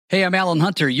Hey, I'm Alan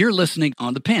Hunter. You're listening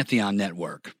on the Pantheon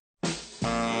Network.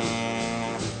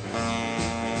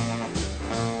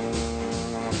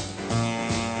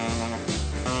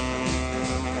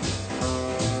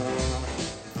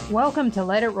 Welcome to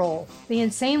Let It Roll, the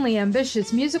insanely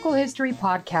ambitious musical history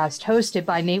podcast hosted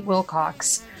by Nate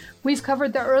Wilcox. We've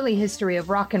covered the early history of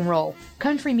rock and roll,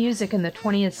 country music in the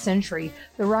 20th century,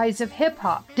 the rise of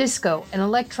hip-hop, disco, and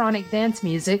electronic dance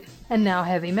music, and now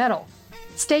heavy metal.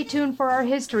 Stay tuned for our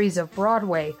histories of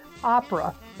Broadway,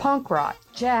 opera, punk rock,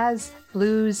 jazz,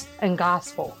 blues, and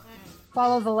gospel.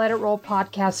 Follow the Let It Roll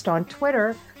podcast on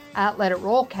Twitter at Let It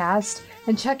Rollcast,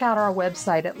 and check out our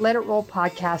website at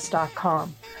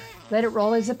letitrollpodcast.com. Let It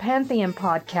Roll is a Pantheon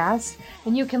podcast,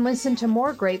 and you can listen to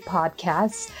more great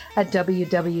podcasts at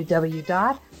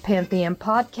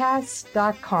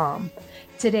www.pantheonpodcasts.com.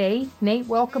 Today, Nate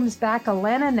welcomes back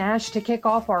Alana Nash to kick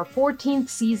off our 14th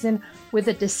season with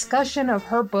a discussion of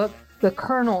her book, The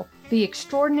Colonel, The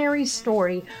Extraordinary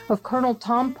Story of Colonel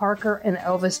Tom Parker and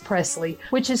Elvis Presley,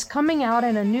 which is coming out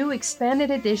in a new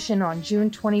expanded edition on June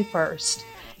 21st.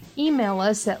 Email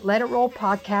us at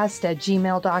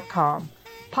letitrollpodcast@gmail.com.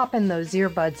 Pop in those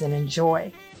earbuds and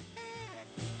enjoy.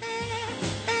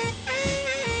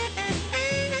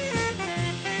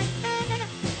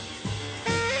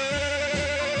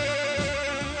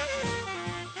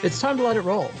 It's time to let it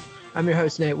roll. I'm your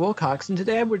host, Nate Wilcox, and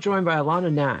today we're joined by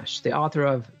Alana Nash, the author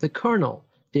of The Colonel,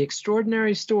 The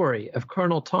Extraordinary Story of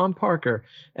Colonel Tom Parker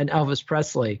and Elvis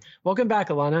Presley. Welcome back,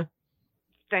 Alana.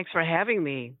 Thanks for having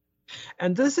me.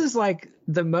 And this is like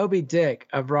the Moby Dick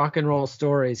of rock and roll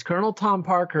stories. Colonel Tom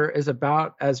Parker is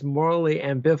about as morally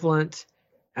ambivalent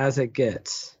as it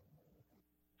gets.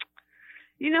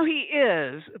 You know, he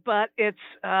is, but it's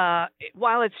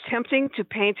while it's tempting to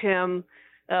paint him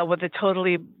with a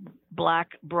totally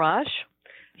black brush,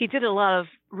 he did a lot of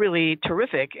really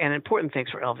terrific and important things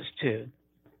for Elvis, too.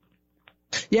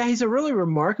 Yeah, he's a really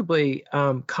remarkably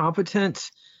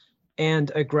competent and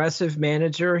aggressive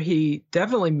manager. He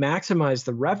definitely maximized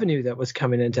the revenue that was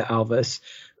coming into Elvis,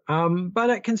 but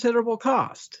at considerable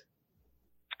cost.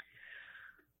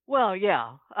 Well,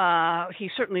 yeah, he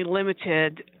certainly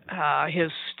limited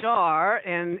his star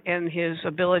and his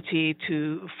ability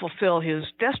to fulfill his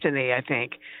destiny, I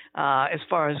think, as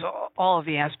far as all of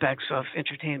the aspects of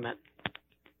entertainment.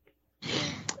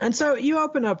 And so you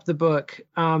open up the book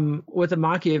with a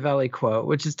Machiavelli quote,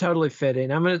 which is totally fitting.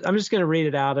 I'm just going to read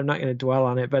it out. I'm not going to dwell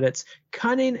on it, but it's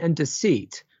cunning and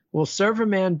deceit will serve a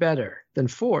man better than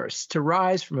force to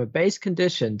rise from a base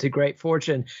condition to great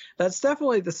fortune. That's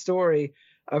definitely the story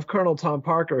of Colonel Tom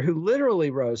Parker, who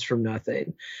literally rose from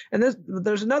nothing. And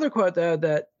there's another quote, though,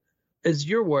 that is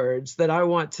your words that I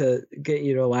want to get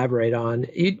you to elaborate on.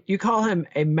 You call him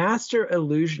a master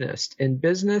illusionist in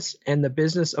business and the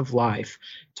business of life.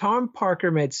 Tom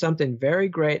Parker made something very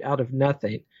great out of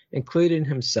nothing, including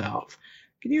himself.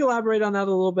 Can you elaborate on that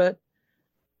a little bit?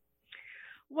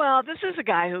 Well, this is a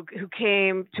guy who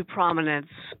came to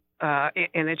prominence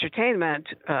in entertainment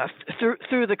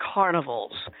through the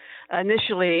carnivals.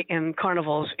 Initially in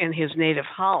carnivals in his native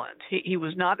Holland. He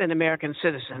was not an American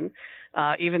citizen,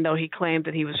 even though he claimed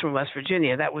that he was from West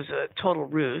Virginia. That was a total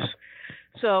ruse.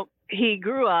 So he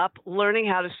grew up learning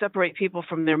how to separate people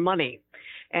from their money.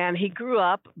 And he grew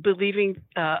up believing,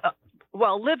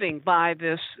 living by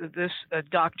this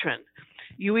doctrine.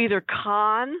 You either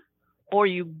con or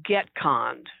you get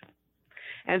conned.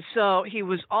 And so he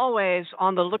was always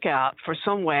on the lookout for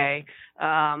some way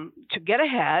to get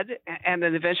ahead and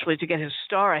then eventually to get his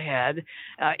star ahead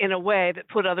in a way that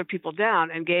put other people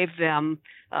down and gave them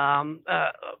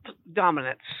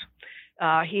dominance.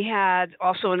 He had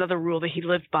also another rule that he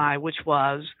lived by, which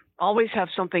was always have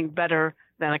something better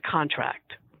than a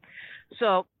contract.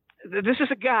 So this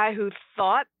is a guy who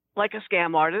thought like a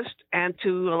scam artist, and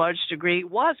to a large degree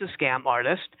was a scam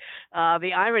artist.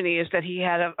 The irony is that he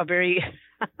had a very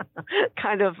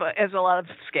kind of, as a lot of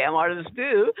scam artists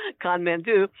do, con men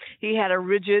do, he had a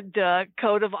rigid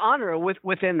code of honor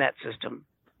within that system.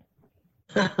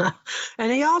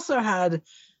 And he also had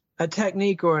a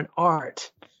technique or an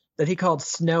art that he called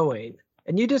snowing.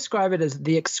 And you describe it as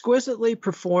the exquisitely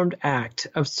performed act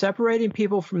of separating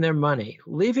people from their money,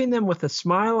 leaving them with a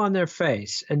smile on their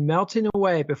face and melting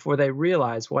away before they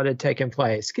realize what had taken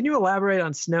place. Can you elaborate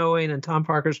on snowing and Tom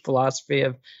Parker's philosophy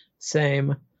of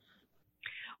same?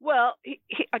 Well,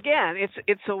 again,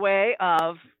 it's a way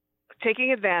of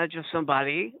taking advantage of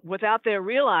somebody without their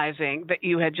realizing that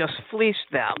you had just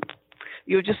fleeced them.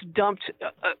 You just dumped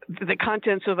the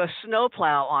contents of a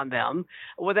snowplow on them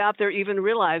without their even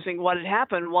realizing what had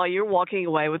happened while you're walking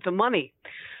away with the money.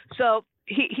 So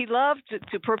he loved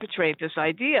to perpetrate this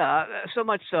idea, so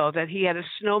much so that he had a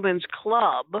snowman's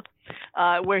club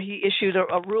where he issued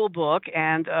a rule book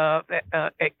and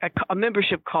a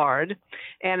membership card.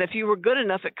 And if you were good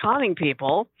enough at conning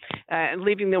people and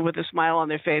leaving them with a smile on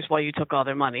their face while you took all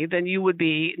their money, then you would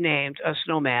be named a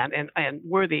snowman and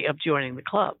worthy of joining the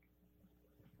club.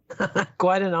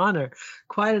 Quite an honor.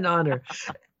 Quite an honor.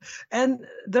 And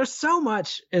there's so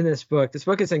much in this book. This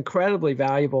book is incredibly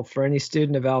valuable for any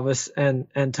student of Elvis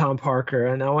and Tom Parker.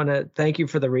 And I want to thank you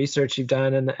for the research you've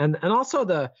done and also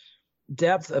the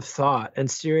depth of thought and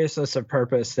seriousness of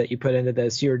purpose that you put into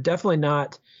this. You're definitely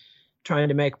not trying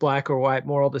to make black or white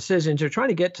moral decisions. You're trying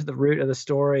to get to the root of the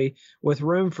story with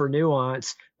room for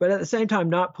nuance, but at the same time,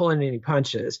 not pulling any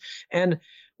punches. And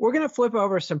we're going to flip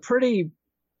over some pretty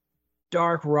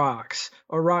dark rocks,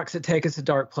 or rocks that take us to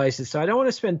dark places. So I don't want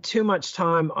to spend too much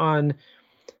time on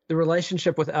the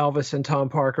relationship with Elvis and Tom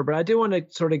Parker, but I do want to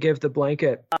sort of give the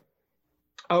blanket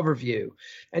overview.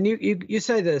 And you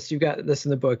say this, you've got this in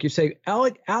the book. You say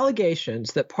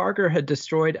allegations that Parker had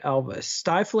destroyed Elvis,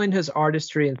 stifling his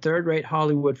artistry in third-rate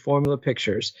Hollywood formula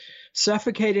pictures,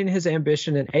 suffocating his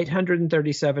ambition in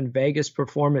 837 Vegas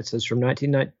performances from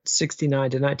 1969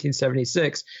 to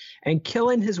 1976, and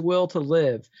killing his will to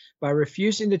live by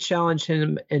refusing to challenge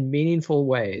him in meaningful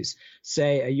ways,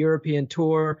 say a European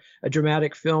tour, a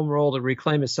dramatic film role to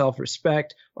reclaim his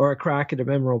self-respect, or a crack at a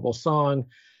memorable song.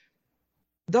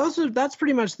 That's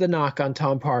pretty much the knock on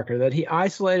Tom Parker, that he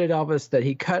isolated Elvis, that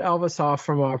he cut Elvis off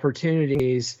from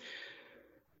opportunities.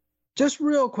 Just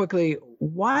real quickly,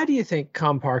 why do you think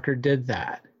Tom Parker did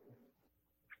that?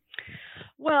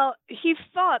 Well, he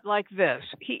thought like this.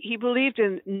 He believed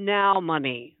in now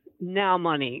money,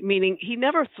 meaning he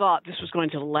never thought this was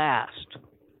going to last.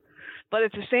 But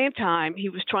at the same time, he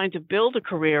was trying to build a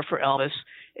career for Elvis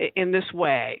in this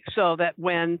way, so that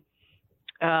when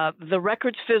the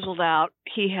records fizzled out,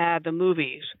 he had the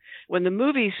movies. When the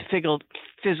movies fizzled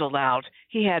out,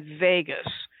 he had Vegas.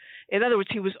 In other words,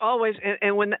 he was always,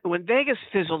 and when Vegas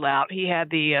fizzled out, he had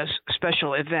the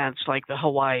special events like the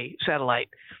Hawaii satellite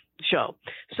show.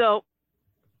 So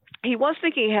he was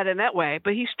thinking ahead in that way,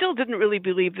 but he still didn't really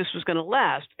believe this was going to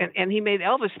last. And he made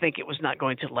Elvis think it was not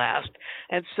going to last.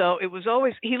 And so it was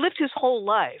always, he lived his whole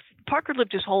life. Parker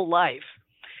lived his whole life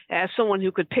as someone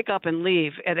who could pick up and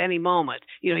leave at any moment.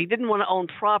 You know, he didn't want to own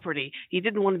property. He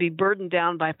didn't want to be burdened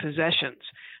down by possessions.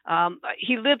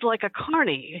 He lived like a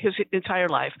carny his entire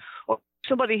life, or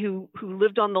somebody who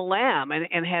lived on the lam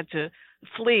and had to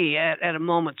flee at a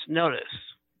moment's notice.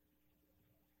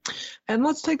 And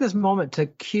let's take this moment to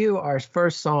cue our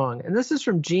first song. And this is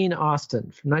from Gene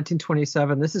Austin from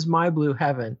 1927. This is My Blue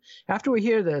Heaven. After we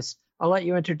hear this, I'll let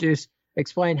you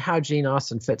explain how Gene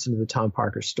Austin fits into the Tom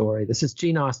Parker story. This is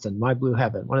Gene Austin, My Blue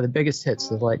Heaven, one of the biggest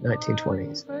hits of the late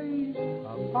 1920s.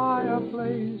 A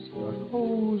fireplace, a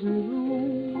cozy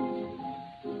room,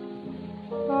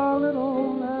 a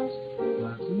little nest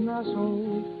that's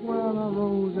nestled where the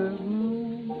roses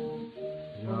bloom,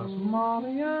 just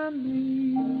Molly and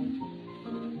me,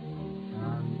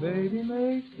 and baby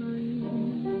makes three.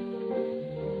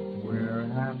 We're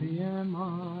happy in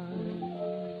my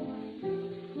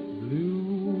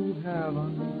blue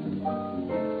heaven.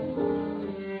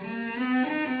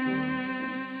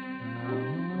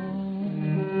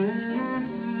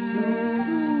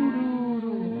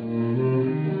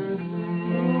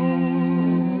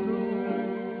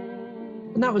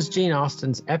 And that was Gene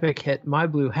Austin's epic hit, My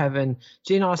Blue Heaven.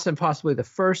 Gene Austin, possibly the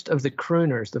first of the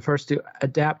crooners, the first to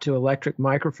adapt to electric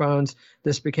microphones.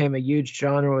 This became a huge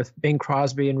genre with Bing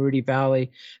Crosby and Rudy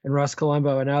Valley and Russ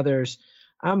Columbo and others.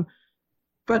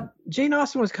 But Gene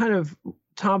Austin was kind of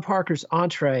Tom Parker's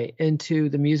entree into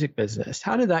the music business.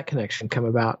 How did that connection come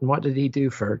about, and what did he do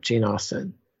for Gene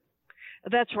Austin?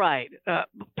 That's right.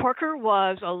 Parker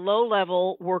was a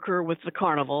low-level worker with the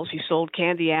carnivals. He sold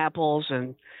candy apples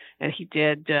and he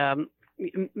did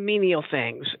menial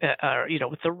things,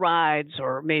 with the rides,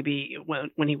 or maybe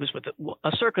when he was with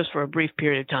a circus for a brief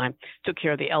period of time, took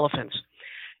care of the elephants.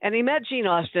 And he met Gene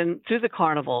Austin through the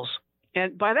carnivals.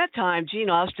 And by that time, Gene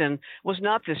Austin was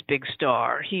not this big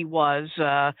star. He was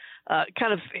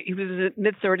he was in the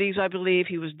mid-30s, I believe.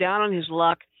 He was down on his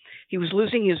luck. He was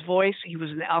losing his voice. He was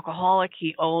an alcoholic.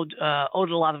 He owed a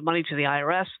lot of money to the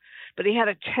IRS. But he had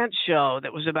a tent show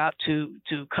that was about to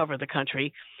cover the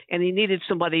country, and he needed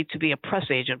somebody to be a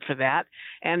press agent for that.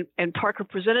 And Parker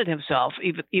presented himself,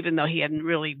 even though he hadn't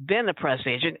really been a press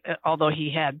agent, although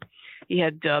he had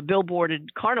billboarded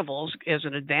carnivals as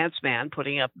an advance man,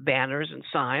 putting up banners and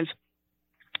signs.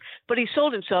 But he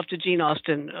sold himself to Gene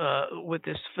Austin with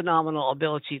this phenomenal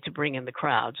ability to bring in the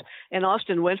crowds, and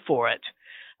Austin went for it.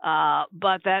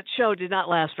 But that show did not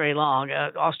last very long.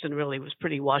 Austin really was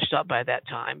pretty washed up by that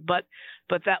time. But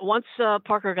that once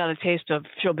Parker got a taste of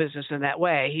show business in that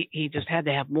way, he just had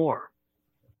to have more.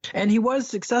 And he was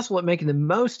successful at making the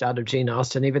most out of Gene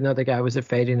Austen, even though the guy was a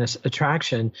fading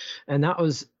attraction. And that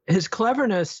was his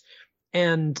cleverness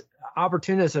and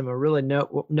opportunism are really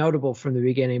notable from the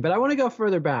beginning. But I want to go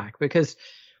further back because,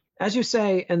 as you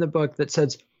say in the book that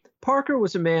says, Parker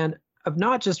was a man of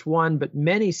not just one, but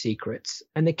many secrets,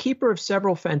 and the keeper of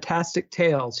several fantastic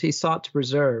tales he sought to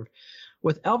preserve,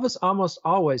 with Elvis almost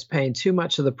always paying too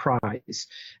much of the price.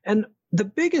 And the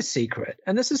biggest secret,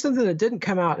 and this is something that didn't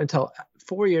come out until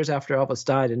 4 years after Elvis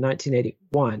died in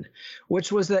 1981,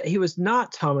 which was that he was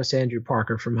not Thomas Andrew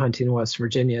Parker from Huntington, West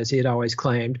Virginia, as he had always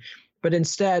claimed, but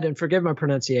instead, and forgive my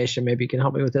pronunciation, maybe you can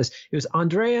help me with this, he was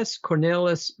Andreas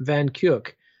Cornelis van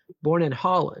Kuck, born in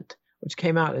Holland, which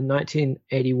came out in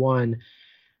 1981.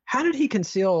 How did he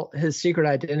conceal his secret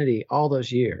identity all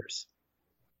those years?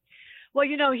 Well,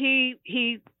 he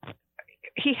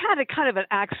had a kind of an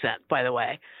accent, by the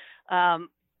way.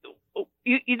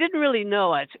 You didn't really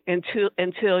know it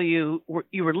until you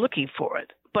were looking for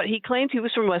it. But he claimed he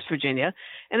was from West Virginia,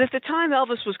 and at the time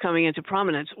Elvis was coming into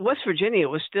prominence, West Virginia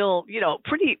was still,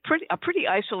 a pretty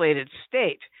isolated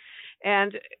state,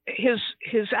 and his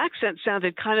accent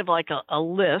sounded kind of like a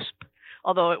lisp,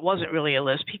 although it wasn't really a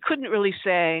lisp. He couldn't really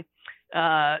say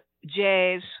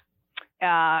J's.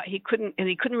 He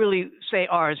couldn't really say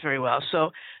R's very well.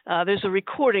 So there's a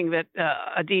recording that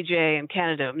a DJ in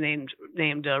Canada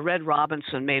named Red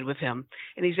Robinson made with him,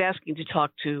 and he's asking to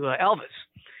talk to Elvis.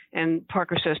 And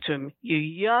Parker says to him,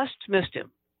 "You just missed him.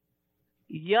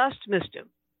 Just missed him."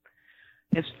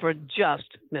 It's for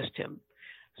just missed him.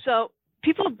 So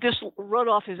people just wrote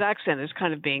off his accent as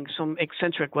kind of being some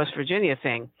eccentric West Virginia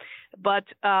thing. But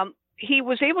he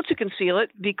was able to conceal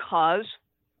it because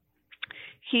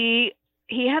he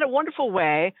had a wonderful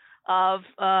way of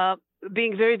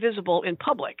being very visible in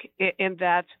public, in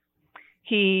that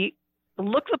he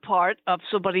looked the part of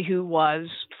somebody who was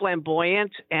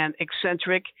flamboyant and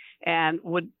eccentric and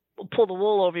would pull the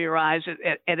wool over your eyes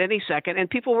at any second. And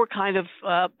people were kind of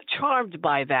charmed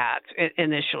by that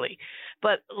initially.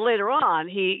 But later on,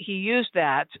 he used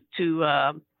that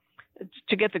to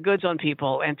get the goods on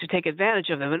people and to take advantage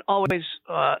of them, and always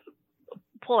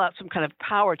pull out some kind of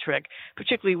power trick,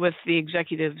 particularly with the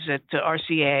executives at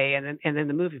RCA and in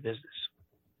the movie business.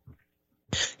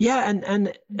 Yeah,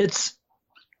 and it's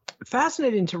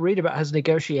fascinating to read about his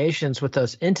negotiations with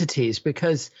those entities,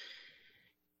 because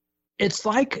it's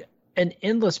like an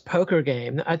endless poker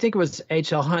game. I think it was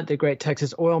H.L. Hunt, the great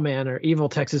Texas oil man, or evil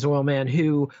Texas oil man,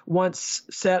 who once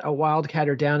set a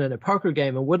wildcatter down in a poker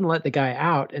game and wouldn't let the guy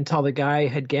out until the guy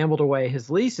had gambled away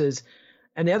his leases,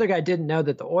 and the other guy didn't know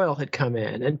that the oil had come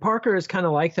in. And Parker is kind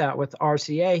of like that with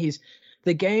RCA.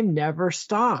 The game never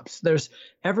stops.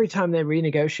 Every time they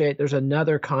renegotiate, there's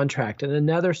another contract and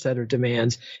another set of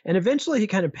demands. And eventually he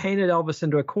kind of painted Elvis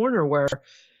into a corner where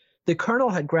the Colonel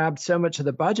had grabbed so much of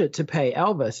the budget to pay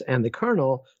Elvis and the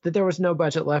Colonel that there was no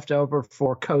budget left over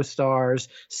for co-stars,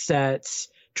 sets,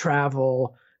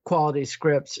 travel, quality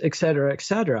scripts, et cetera, et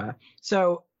cetera.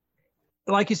 So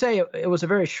like you say, it was a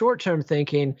very short-term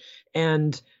thinking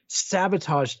and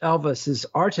sabotaged Elvis's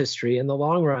artistry in the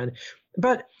long run.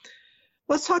 But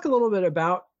let's talk a little bit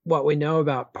about what we know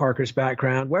about Parker's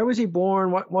background. Where was he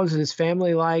born? What was his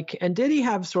family like? And did he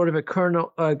have sort of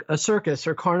a circus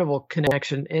or carnival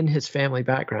connection in his family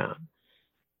background?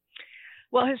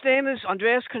 Well, his name is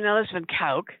Andreas Cornelis van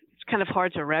Kuck. It's kind of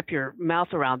hard to wrap your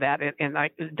mouth around that, and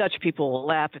Dutch people will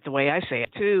laugh at the way I say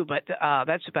it too, but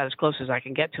that's about as close as I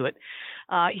can get to it.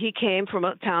 He came from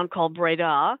a town called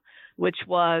Breda, which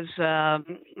was,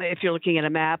 if you're looking at a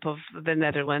map of the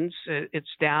Netherlands, it's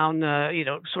down,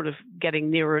 sort of getting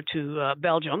nearer to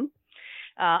Belgium.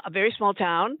 A very small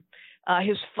town.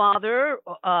 His father,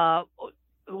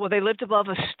 they lived above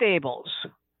a stables.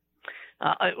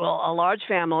 A large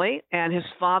family, and his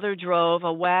father drove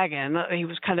a wagon. He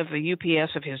was kind of the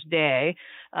UPS of his day,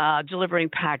 delivering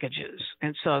packages.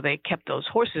 And so they kept those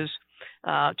horses,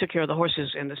 took care of the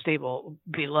horses in the stable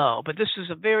below. But this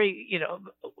is a very,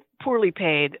 poorly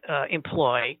paid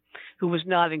employee who was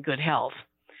not in good health.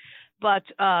 But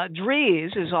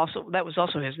Dries that was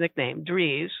also his nickname,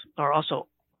 Dries, or also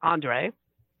Andre,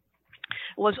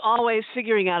 was always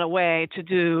figuring out a way to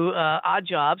do odd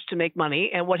jobs to make money.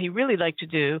 And what he really liked to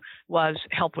do was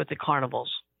help with the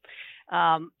carnivals.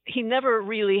 He never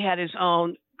really had his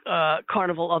own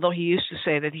carnival, although he used to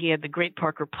say that he had the Great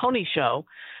Parker Pony Show.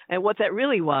 And what that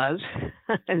really was,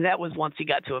 and that was once he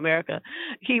got to America,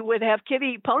 he would have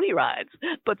kiddie pony rides.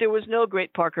 But there was no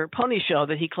Great Parker Pony Show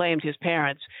that he claimed his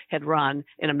parents had run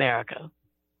in America.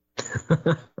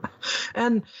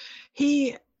 And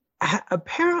he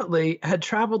apparently had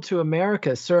traveled to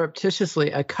America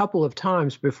surreptitiously a couple of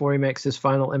times before he makes his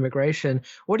final immigration.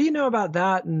 What do you know about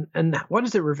that, and what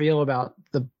does it reveal about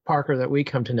the Parker that we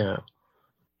come to know?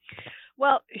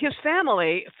 Well, his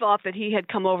family thought that he had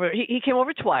come over. He came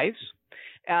over twice.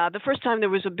 The first time there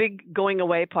was a big going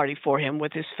away party for him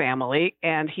with his family,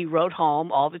 and he rode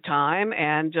home all the time.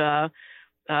 And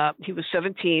he was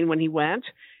 17 when he went,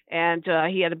 and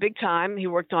he had a big time. He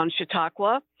worked on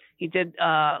Chautauqua. He did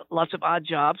lots of odd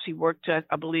jobs. He worked,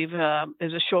 I believe,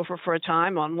 as a chauffeur for a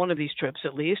time on one of these trips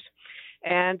at least,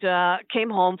 and came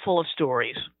home full of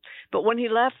stories. But when he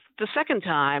left the second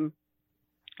time,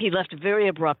 he left very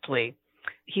abruptly.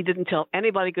 He didn't tell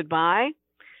anybody goodbye.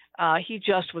 He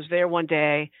just was there one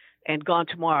day and gone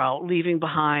tomorrow, leaving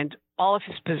behind all of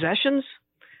his possessions,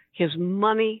 his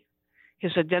money,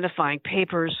 his identifying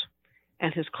papers,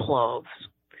 and his clothes,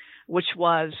 which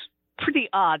was pretty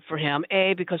odd for him,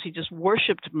 A, because he just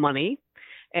worshipped money,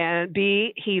 and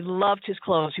B, he loved his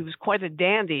clothes. He was quite a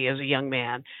dandy as a young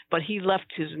man, but he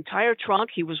left his entire trunk.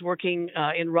 He was working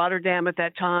in Rotterdam at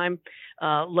that time,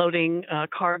 loading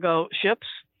cargo ships,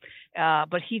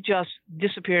 but he just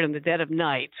disappeared in the dead of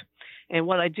night. And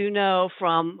what I do know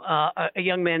from a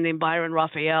young man named Byron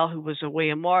Raphael, who was a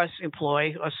William Morris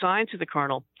employee assigned to the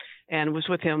colonel and was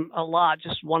with him a lot,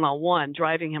 just one-on-one,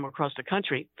 driving him across the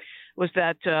country, was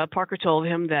that Parker told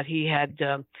him that he had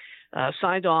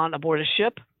signed on aboard a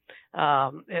ship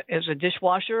as a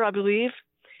dishwasher, I believe.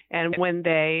 And when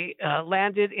they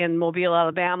landed in Mobile,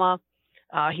 Alabama,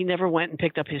 he never went and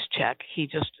picked up his check.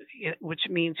 Which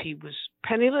means he was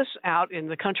penniless out in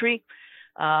the country.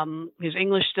 His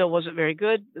English still wasn't very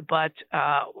good, but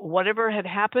whatever had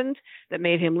happened that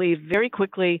made him leave very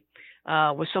quickly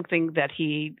was something that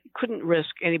he couldn't risk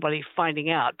anybody finding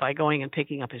out by going and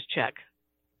picking up his check.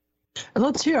 And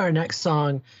let's hear our next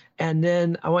song, and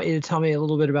then I want you to tell me a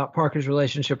little bit about Parker's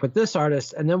relationship with this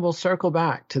artist, and then we'll circle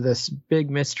back to this big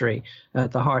mystery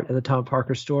at the heart of the Tom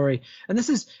Parker story. And this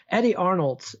is Eddie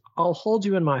Arnold's I'll Hold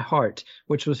You in My Heart,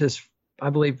 which was his, I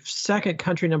believe, second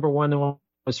country number one and one of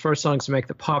his first songs to make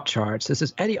the pop charts. This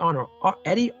is Eddie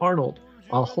Arnold,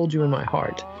 I'll Hold You in My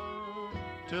Heart.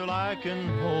 Till I can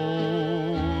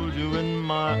hold you in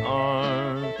my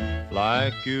arms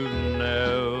like you've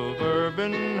never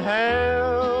been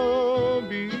held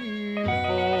before.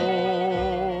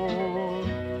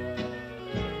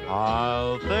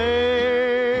 I'll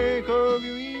think of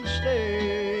you each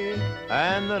day,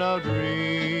 and then I'll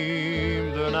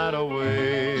dream the night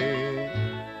away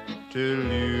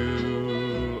till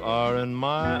you are in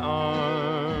my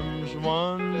arms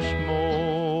once more.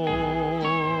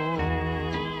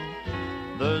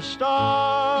 The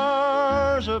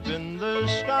stars up in the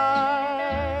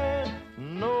sky.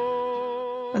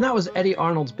 No. And that was Eddie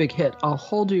Arnold's big hit, I'll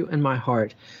Hold You in My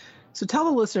Heart. So tell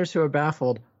the listeners who are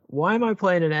baffled, why am I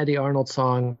playing an Eddie Arnold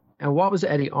song, and what was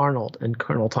Eddie Arnold in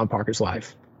Colonel Tom Parker's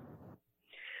life?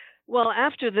 Well,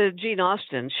 after the Gene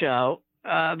Austin show,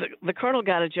 the colonel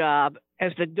got a job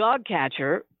as the dog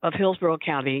catcher of Hillsborough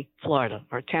County, Florida,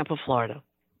 or Tampa, Florida.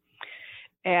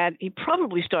 And he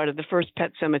probably started the first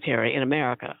pet cemetery in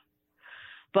America.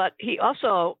 But he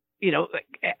also,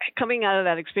 coming out of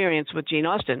that experience with Gene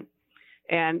Austin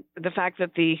and the fact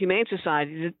that the Humane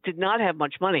Society did not have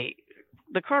much money,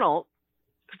 the colonel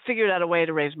figured out a way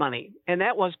to raise money. And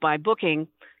that was by booking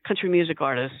country music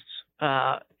artists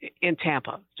in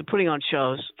Tampa, so putting on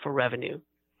shows for revenue.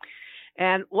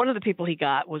 And one of the people he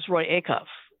got was Roy Acuff.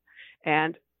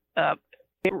 And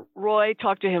Roy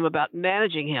talked to him about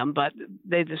managing him, but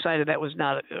they decided that was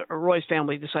not, or Roy's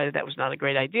family decided that was not a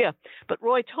great idea. But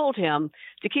Roy told him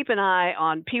to keep an eye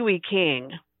on Pee Wee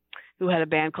King, who had a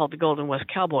band called the Golden West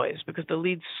Cowboys, because the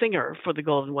lead singer for the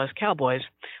Golden West Cowboys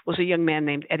was a young man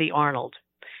named Eddie Arnold.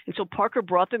 And so Parker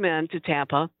brought them in to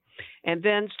Tampa and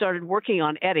then started working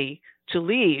on Eddie to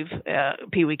leave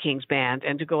Pee Wee King's band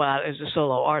and to go out as a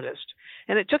solo artist.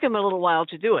 And it took him a little while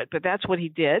to do it, but that's what he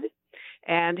did.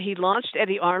 And he launched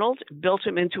Eddie Arnold, built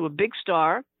him into a big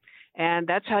star, and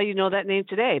that's how you know that name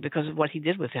today, because of what he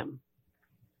did with him.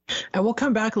 And we'll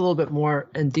come back a little bit more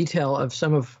in detail of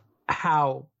some of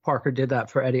how Parker did that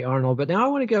for Eddie Arnold. But now I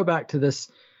want to go back to this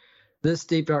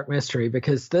deep, dark mystery,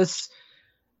 because this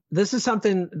is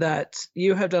something that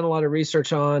you have done a lot of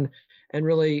research on and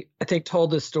really, I think, told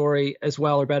this story as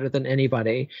well or better than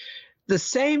anybody. The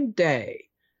same day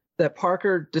that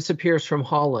Parker disappears from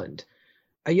Holland,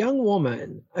 a young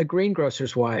woman, a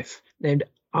greengrocer's wife named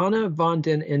Anna von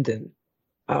den Enden,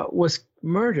 was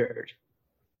murdered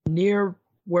near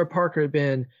where Parker had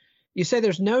been. You say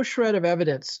there's no shred of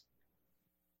evidence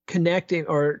connecting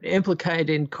or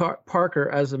implicating Parker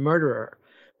as a murderer,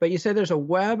 but you say there's a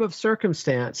web of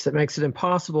circumstance that makes it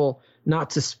impossible not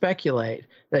to speculate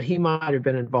that he might have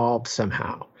been involved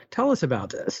somehow. Tell us about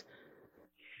this.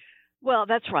 Well,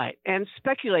 that's right. And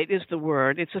speculate is the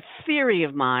word. It's a theory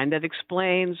of mine that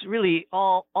explains really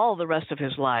all the rest of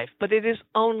his life, but it is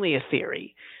only a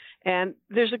theory. And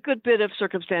there's a good bit of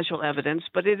circumstantial evidence,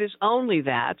 but it is only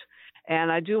that.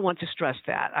 And I do want to stress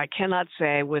that. I cannot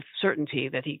say with certainty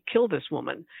that he killed this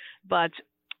woman. But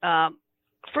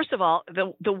first of all,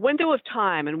 the window of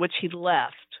time in which he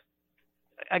left,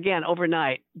 again,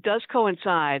 overnight, does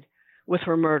coincide with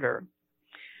her murder.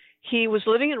 He was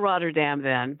living in Rotterdam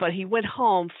then, but he went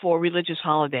home for religious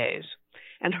holidays,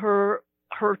 and her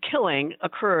killing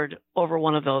occurred over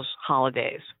one of those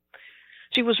holidays.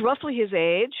 She was roughly his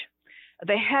age.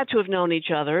 They had to have known each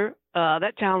other.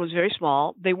 That town was very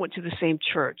small. They went to the same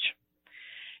church.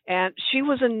 And she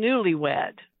was a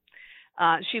newlywed.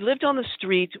 She lived on the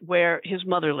street where his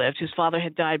mother lived. His father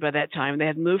had died by that time. They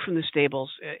had moved from the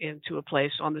stables into a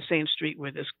place on the same street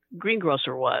where this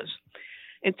greengrocer was.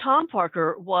 And Tom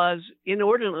Parker was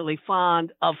inordinately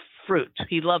fond of fruit.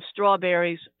 He loved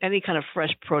strawberries, any kind of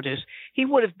fresh produce. He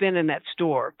would have been in that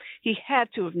store. He had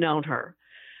to have known her.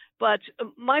 But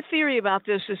my theory about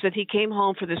this is that he came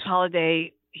home for this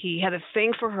holiday. He had a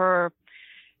thing for her.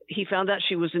 He found out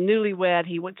she was a newlywed.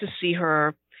 He went to see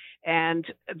her, and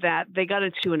that they got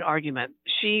into an argument.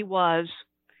 She was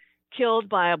killed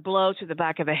by a blow to the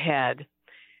back of the head.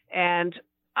 And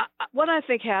what I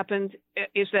think happened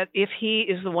is that if he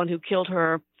is the one who killed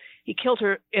her, he killed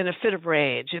her in a fit of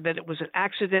rage, and that it was an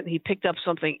accident. He picked up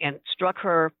something and struck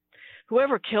her.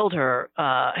 Whoever killed her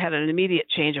had an immediate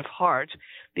change of heart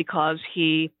because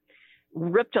he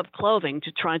ripped up clothing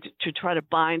to try to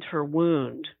bind her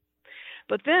wound.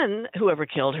 But then whoever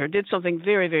killed her did something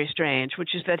very, very strange,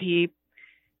 which is that he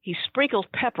sprinkled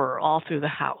pepper all through the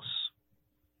house.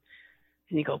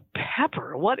 And you go,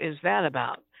 pepper? What is that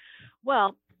about?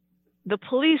 Well, the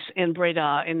police in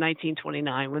Breda in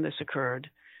 1929, when this occurred,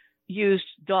 used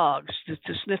dogs to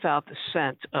sniff out the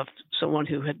scent of someone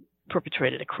who had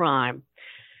perpetrated a crime.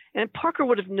 And Parker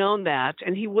would have known that,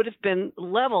 and he would have been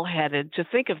level-headed to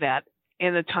think of that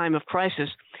in a time of crisis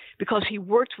because he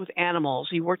worked with animals,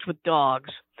 he worked with dogs,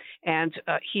 and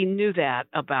he knew that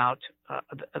about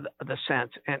the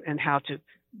scent and how to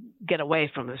get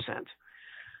away from the scent.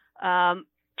 All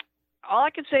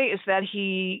I can say is that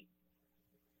he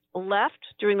left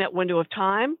during that window of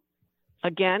time,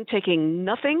 again, taking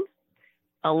nothing,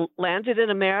 landed in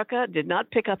America, did not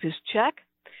pick up his check,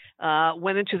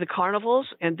 went into the carnivals,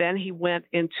 and then he went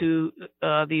into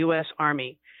the U.S.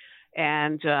 Army.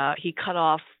 And he cut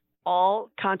off all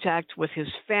contact with his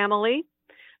family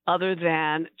other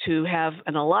than to have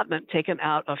an allotment taken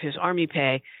out of his Army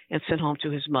pay and sent home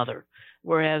to his mother.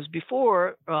 Whereas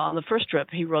before, on the first trip,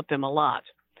 he wrote them a lot.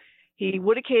 He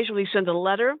would occasionally send a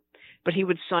letter, but he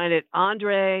would sign it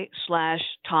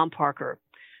Andre/Tom Parker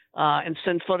and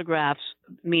send photographs,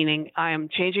 meaning I am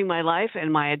changing my life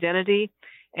and my identity,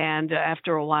 and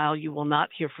after a while, you will not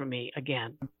hear from me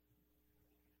again.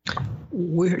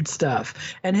 Weird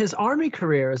stuff. And his Army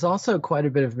career is also quite a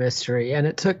bit of mystery, and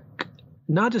it took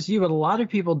not just you, but a lot of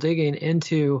people digging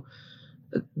into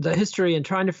the history and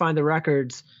trying to find the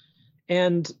records.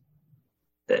 And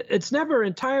it's never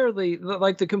entirely,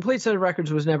 like the complete set of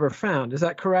records was never found. Is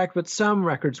that correct? But some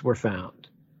records were found.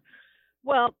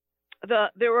 Well,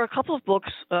 there were a couple of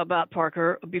books about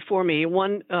Parker before me,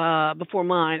 one before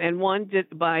mine, and one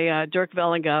by Dirk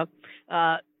Vellinga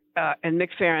and Mick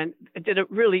Farron did a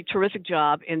really terrific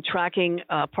job in tracking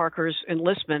Parker's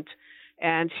enlistment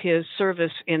and his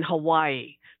service in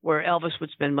Hawaii, where Elvis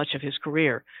would spend much of his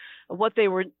career. What they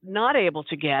were not able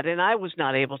to get, and I was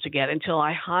not able to get until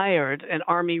I hired an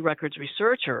Army records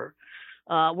researcher,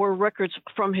 were records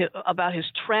from about his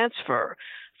transfer.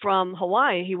 From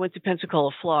Hawaii, he went to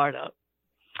Pensacola, Florida.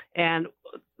 And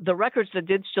the records that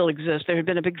did still exist, there had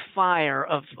been a big fire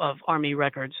of Army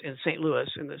records in St. Louis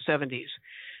in the 70s.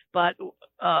 But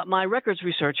my records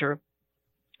researcher,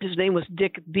 his name was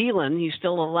Dick Beelan, he's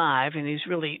still alive and he's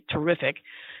really terrific,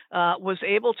 was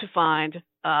able to find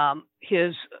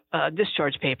his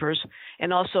discharge papers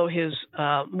and also his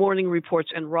morning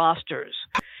reports and rosters.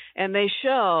 And they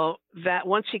show that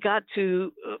once he got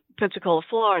to Pensacola,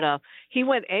 Florida, he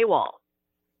went AWOL.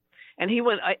 And he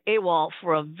went AWOL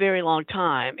for a very long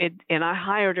time. And I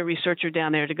hired a researcher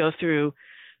down there to go through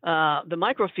the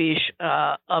microfiche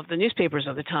of the newspapers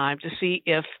of the time to see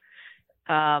if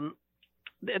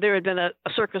there had been a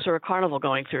circus or a carnival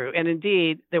going through. And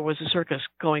indeed, there was a circus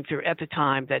going through at the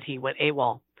time that he went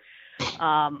AWOL.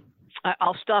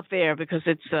 I'll stop there because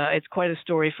it's quite a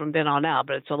story from then on out,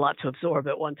 but it's a lot to absorb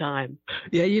at one time.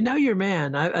 Yeah, you know your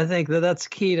man. I think that's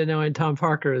key to knowing Tom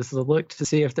Parker is to look to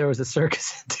see if there was a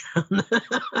circus in town.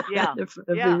 Yeah. if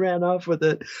he ran off with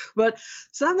it. But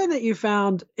something that you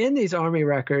found in these Army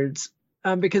records,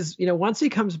 because, once he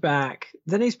comes back,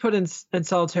 then he's put in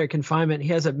solitary confinement. He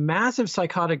has a massive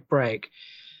psychotic break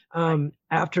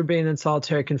after being in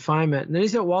solitary confinement. And then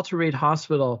he's at Walter Reed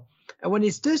Hospital. And when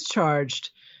he's discharged,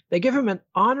 they give him an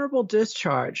honorable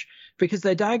discharge because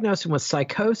they diagnose him with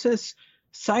psychosis,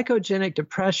 psychogenic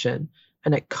depression,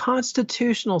 and a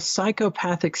constitutional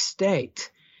psychopathic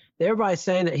state, thereby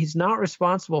saying that he's not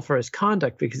responsible for his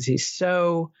conduct because he's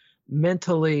so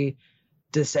mentally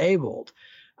disabled.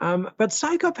 But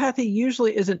psychopathy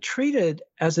usually isn't treated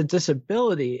as a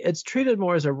disability. It's treated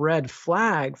more as a red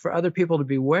flag for other people to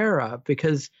beware of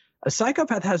because a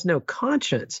psychopath has no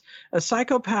conscience. A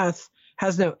psychopath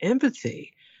has no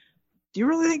empathy. Do you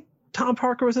really think Tom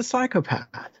Parker was a psychopath?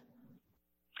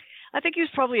 I think he was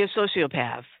probably a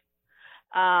sociopath.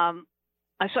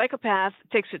 A psychopath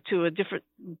takes it to a different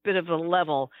bit of a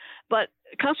level, but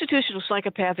constitutional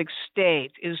psychopathic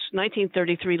state is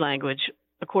 1933 language,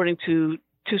 according to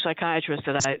two psychiatrists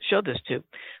that I showed this to,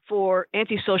 for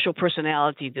antisocial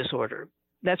personality disorder.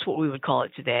 That's what we would call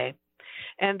it today.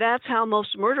 And that's how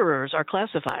most murderers are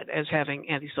classified, as having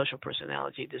antisocial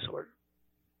personality disorder.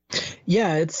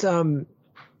 Yeah, it's a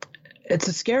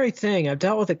scary thing. I've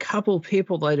dealt with a couple of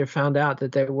people later found out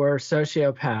that they were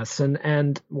sociopaths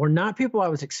and were not people I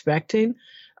was expecting,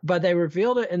 but they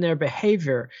revealed it in their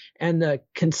behavior and the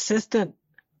consistent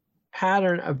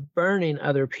pattern of burning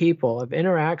other people, of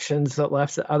interactions that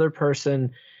left the other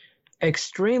person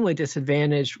extremely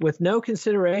disadvantaged with no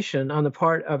consideration on the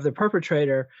part of the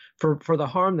perpetrator for the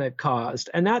harm they've caused.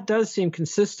 And that does seem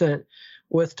consistent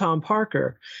with Tom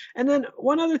Parker. And then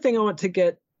one other thing I want to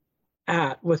get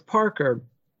at with Parker,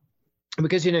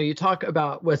 because, you talk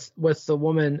about with the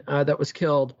woman that was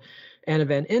killed, Anna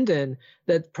Van Inden,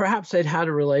 that perhaps they'd had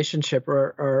a relationship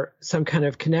or some kind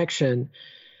of connection.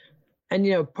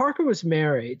 And, Parker was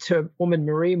married to a woman,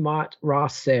 Marie Mott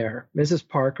Ross-Sayre, Mrs.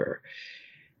 Parker.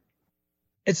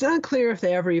 It's not clear if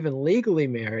they ever even legally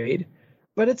married,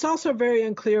 but it's also very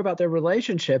unclear about their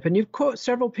relationship. And you quote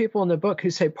several people in the book who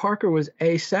say Parker was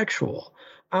asexual.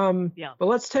 But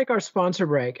let's take our sponsor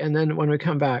break, and then when we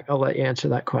come back, I'll let you answer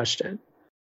that question.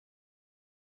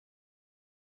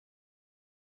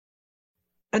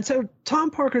 And so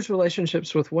Tom Parker's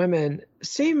relationships with women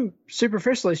seem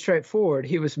superficially straightforward.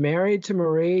 He was married to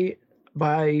Marie.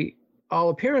 By all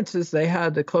appearances, they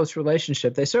had a close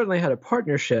relationship. They certainly had a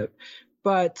partnership,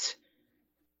 but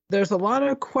there's a lot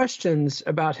of questions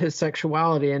about his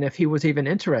sexuality and if he was even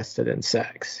interested in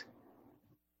sex.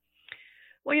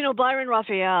 Well, Byron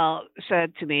Raphael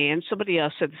said to me, and somebody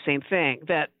else said the same thing,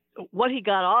 that what he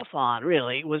got off on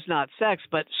really was not sex,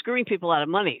 but screwing people out of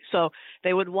money. So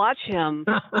they would watch him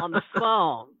on the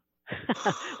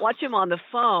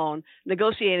phone,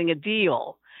 negotiating a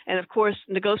deal. And of course,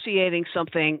 negotiating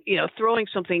something, throwing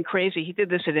something crazy. He did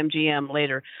this at MGM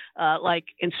later, like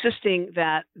insisting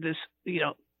that this,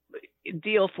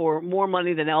 deal for more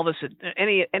money than Elvis had,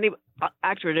 any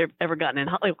actor had ever gotten in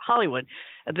Hollywood.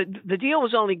 The deal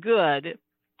was only good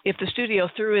if the studio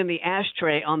threw in the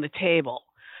ashtray on the table.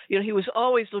 He was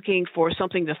always looking for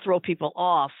something to throw people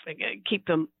off, keep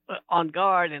them on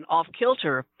guard and off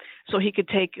kilter, so he could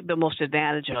take the most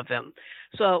advantage of them.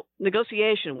 So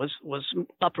negotiation was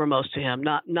uppermost to him,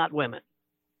 not women.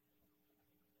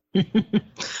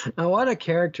 Oh, what a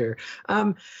character.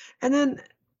 And then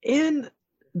in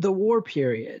the war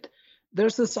period,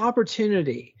 there's this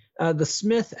opportunity, the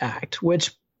Smith Act,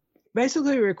 which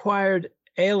basically required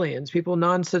aliens, people,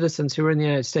 non-citizens who were in the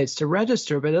United States, to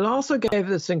register, but it also gave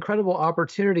this incredible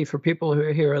opportunity for people who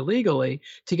are here illegally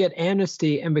to get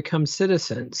amnesty and become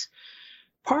citizens.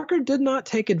 Parker did not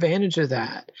take advantage of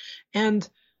that. And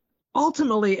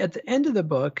ultimately, at the end of the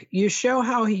book, you show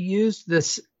how he used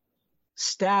this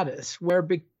status where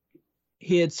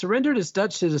he had surrendered his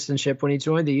Dutch citizenship when he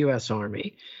joined the U.S.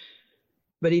 Army,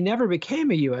 but he never became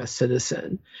a U.S.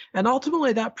 citizen. And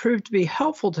ultimately, that proved to be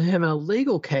helpful to him in a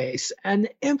legal case. And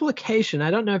the implication, I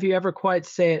don't know if you ever quite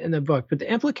say it in the book, but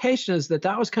the implication is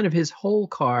that was kind of his whole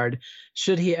card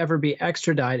should he ever be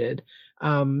extradited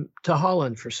to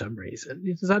Holland for some reason.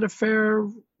 Is that a fair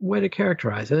way to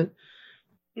characterize it?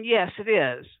 Yes, it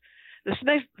is. The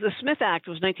Smith Act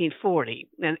was 1940,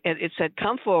 and it said,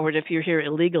 come forward if you're here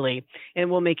illegally, and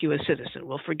we'll make you a citizen.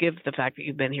 We'll forgive the fact that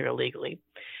you've been here illegally.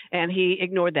 And he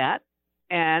ignored that.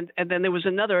 And then there was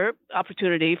another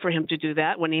opportunity for him to do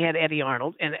that when he had Eddie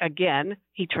Arnold. And again,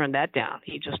 he turned that down.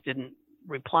 He just didn't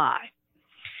reply.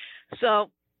 So,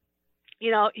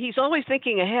 he's always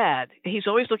thinking ahead. He's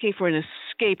always looking for an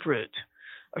escape route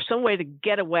or some way to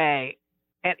get away.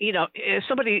 And,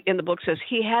 somebody in the book says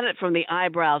he had it from the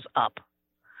eyebrows up.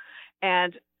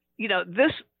 And,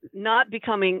 this not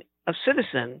becoming a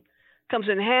citizen comes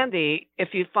in handy if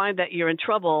you find that you're in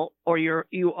trouble or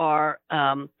you are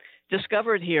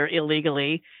discovered here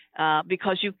illegally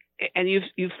because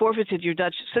you've forfeited your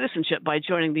Dutch citizenship by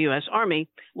joining the U.S. Army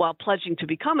while pledging to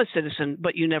become a citizen,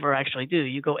 but you never actually do.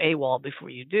 You go AWOL before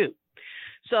you do.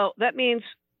 So that means,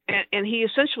 and he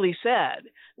essentially said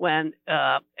when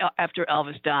after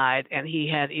Elvis died and he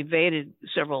had evaded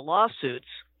several lawsuits,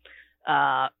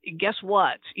 guess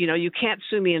what? You can't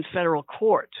sue me in federal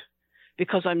court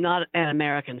because I'm not an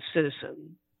American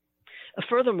citizen.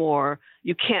 Furthermore,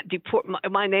 you can't deport.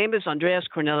 My name is Andreas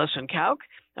Cornelissen Kauk.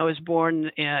 I was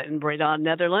born in Breda,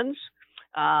 Netherlands,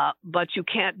 but you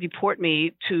can't deport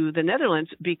me to the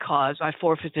Netherlands because I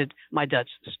forfeited my Dutch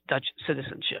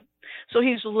citizenship. So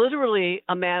he's literally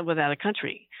a man without a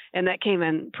country, and that came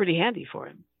in pretty handy for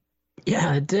him.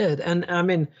 Yeah, it did. And I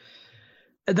mean,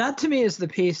 that to me is the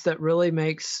piece that really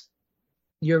makes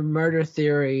your murder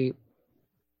theory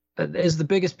is the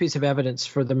biggest piece of evidence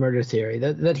for the murder theory,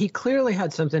 that he clearly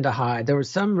had something to hide. There was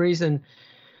some reason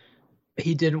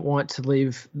he didn't want to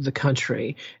leave the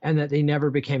country and that he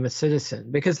never became a citizen,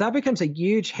 because that becomes a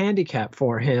huge handicap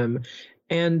for him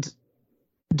and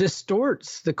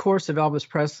distorts the course of Elvis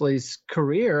Presley's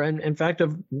career and, in fact,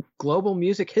 of global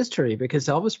music history, because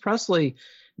Elvis Presley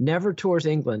never tours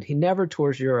England. He never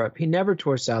tours Europe. He never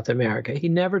tours South America. He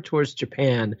never tours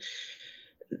Japan.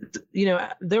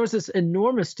 There was this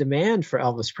enormous demand for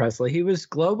Elvis Presley. He was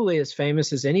globally as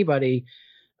famous as anybody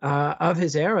of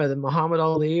his era, the Muhammad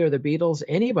Ali or the Beatles,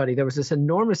 anybody. There was this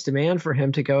enormous demand for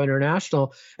him to go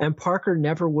international, and Parker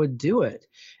never would do it.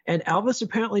 And Elvis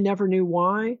apparently never knew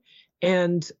why.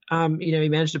 And, he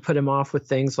managed to put him off with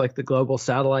things like the Global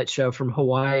Satellite Show from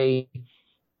Hawaii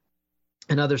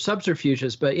and other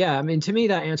subterfuges. But yeah, I mean, to me,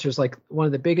 that answers like one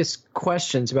of the biggest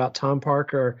questions about Tom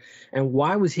Parker and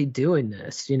why was he doing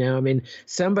this?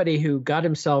 Somebody who got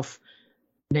himself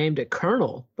named a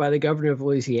colonel by the governor of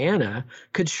Louisiana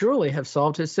could surely have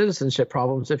solved his citizenship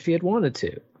problems if he had wanted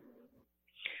to.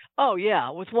 Oh,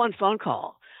 yeah, with one phone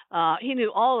call. He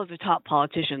knew all of the top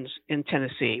politicians in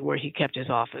Tennessee where he kept his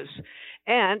office.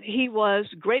 And he was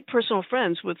great personal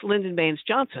friends with Lyndon Baines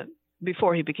Johnson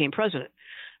before he became president.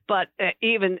 But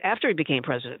even after he became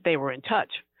president, they were in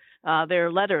touch. There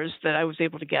are letters that I was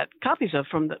able to get copies of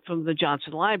from the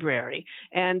Johnson Library.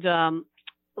 And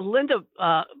Linda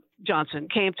Johnson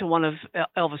came to one of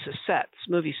Elvis's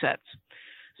movie sets.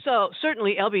 So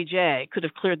certainly LBJ could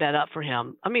have cleared that up for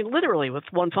him. I mean, literally with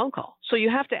one phone call. So you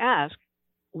have to ask,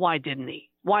 why didn't he?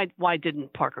 Why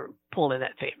didn't Parker pull in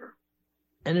that favor?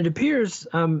 And it appears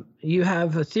you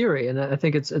have a theory, and I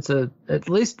think it's at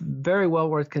least very well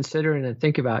worth considering and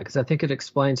think about, because I think it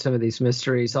explains some of these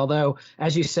mysteries. Although,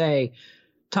 as you say,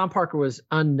 Tom Parker was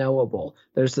unknowable.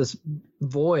 There's this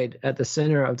void at the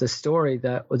center of the story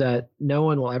that no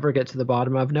one will ever get to the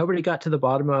bottom of. Nobody got to the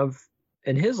bottom of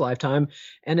in his lifetime,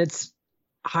 and it's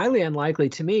highly unlikely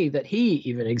to me that he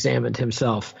even examined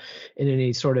himself in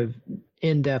any sort of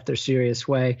in-depth or serious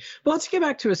way. But let's get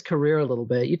back to his career a little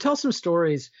bit. You tell some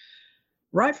stories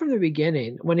right from the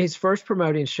beginning when he's first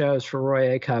promoting shows for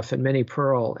Roy Acuff and Minnie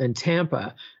Pearl in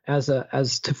Tampa as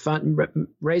to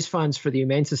raise funds for the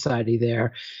Humane Society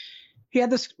there. He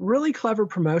had this really clever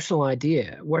promotional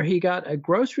idea where he got a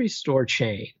grocery store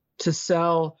chain to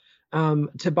sell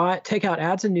take out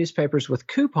ads in newspapers with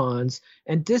coupons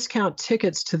and discount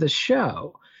tickets to the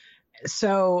show,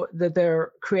 so that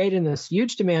they're creating this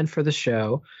huge demand for the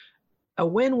show, a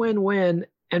win-win-win,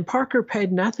 and Parker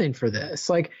paid nothing for this.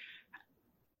 Like,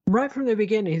 right from the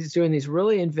beginning, he's doing these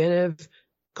really inventive,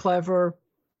 clever,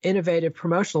 innovative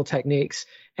promotional techniques,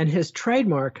 and his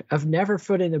trademark of never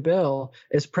footing the bill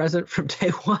is present from day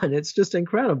one. It's just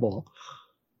incredible.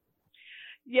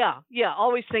 Yeah,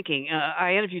 always thinking.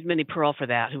 I interviewed Minnie Pearl for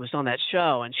that, who was on that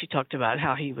show, and she talked about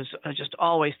how he was just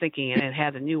always thinking and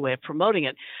had a new way of promoting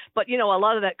it. But, a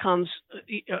lot of that comes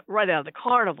right out of the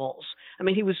carnivals. I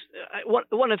mean, he was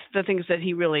one of the things that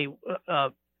he really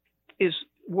is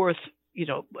worth,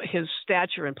 his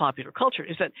stature in popular culture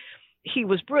is that he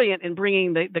was brilliant in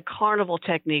bringing the carnival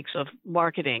techniques of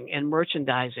marketing and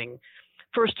merchandising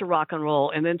first to rock and roll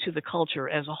and then to the culture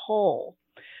as a whole.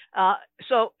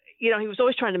 So, he was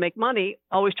always trying to make money,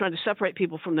 always trying to separate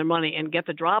people from their money and get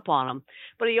the drop on them.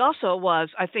 But he also was,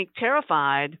 I think,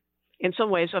 terrified in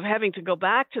some ways of having to go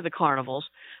back to the carnivals.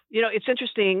 It's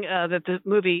interesting that the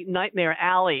movie Nightmare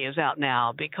Alley is out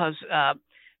now because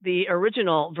the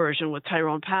original version with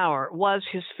Tyrone Power was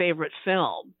his favorite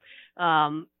film.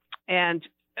 And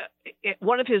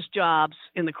one of his jobs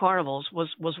in the carnivals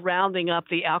was rounding up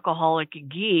the alcoholic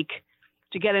geek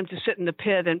to get him to sit in the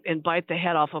pit and bite the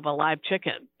head off of a live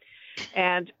chicken.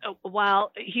 And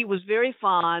while he was very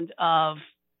fond of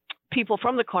people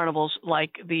from the carnivals,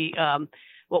 like the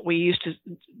what we used to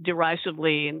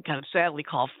derisively and kind of sadly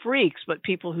call freaks, but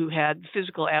people who had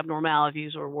physical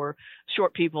abnormalities or were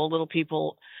short people, little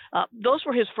people, those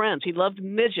were his friends. He loved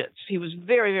midgets. He was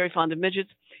very, very fond of midgets.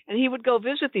 And he would go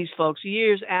visit these folks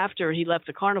years after he left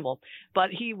the carnival.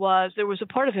 But there was a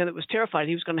part of him that was terrified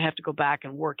he was going to have to go back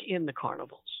and work in the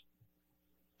carnivals.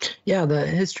 Yeah, the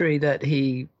history that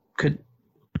he could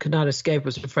not escape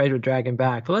was afraid would drag him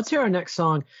back. But let's hear our next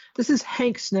song. This is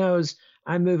Hank Snow's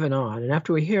I'm Moving On. And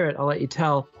after we hear it, I'll let you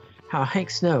tell how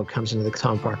Hank Snow comes into the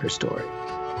Tom Parker story.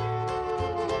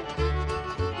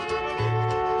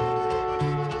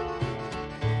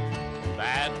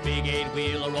 That big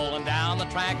eight-wheeler rolling down the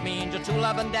track means your true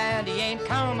loving daddy ain't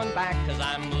coming back, 'cause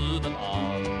I'm moving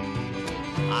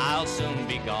on. I'll soon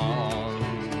be gone.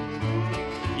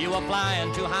 You are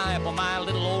flying too high for my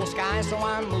little old sky, so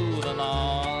I'm moving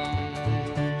on.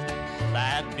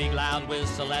 That big loud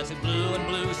whistle as it blew and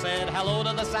blew said, hello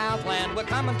to the Southland, we're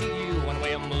coming to you and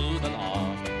we're moving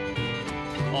on.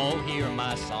 Oh, hear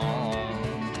my song.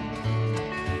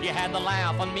 You had the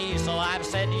laugh on me, so I've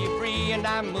set you free and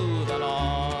I'm moving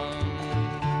on.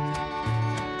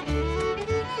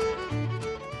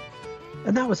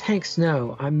 And that was Hank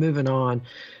Snow, I'm Moving On.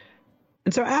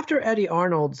 And so after Eddie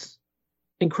Arnold's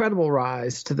incredible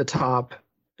rise to the top,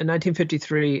 in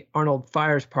 1953, Arnold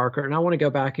fires Parker. And I want to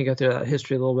go back and go through that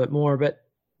history a little bit more. But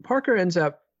Parker ends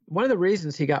up, one of the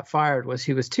reasons he got fired was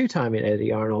he was two-timing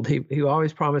Eddie Arnold. He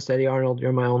always promised Eddie Arnold,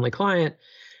 you're my only client.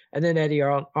 And then Eddie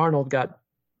Arnold got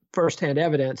firsthand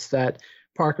evidence that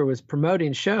Parker was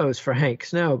promoting shows for Hank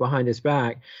Snow behind his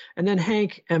back. And then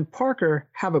Hank and Parker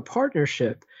have a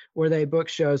partnership where they book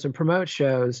shows and promote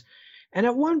shows. And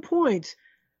at one point,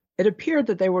 it appeared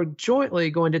that they were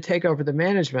jointly going to take over the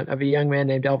management of a young man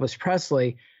named Elvis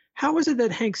Presley. How was it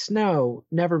that Hank Snow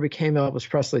never became Elvis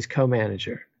Presley's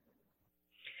co-manager?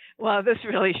 Well, this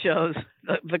really shows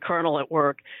the Colonel at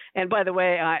work. And by the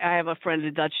way, I have a friend, a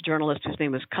Dutch journalist, whose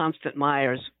name is Constant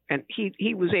Myers, and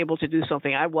he was able to do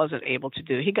something I wasn't able to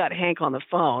do. He got Hank on the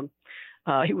phone.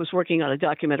 He was working on a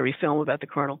documentary film about the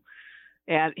Colonel,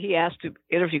 and he asked to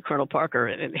interview Colonel Parker,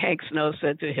 and Hank Snow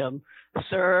said to him,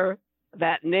 "Sir,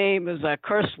 that name is a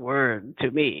curse word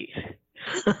to me."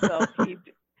 So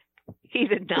he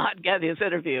did not get his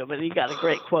interview, but he got a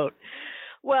great quote.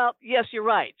 Well, yes, you're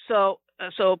right. So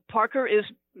Parker is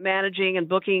managing and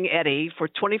booking Eddie for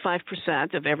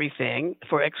 25% of everything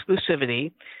for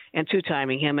exclusivity and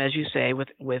two-timing him, as you say,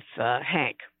 with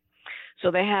Hank. So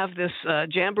they have this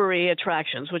Jamboree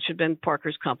Attractions, which had been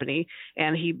Parker's company,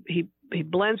 and he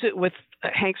blends it with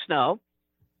Hank Snow,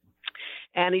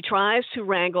 and he tries to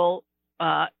wrangle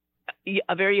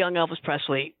a very young Elvis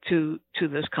Presley to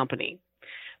this company.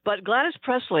 But Gladys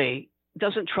Presley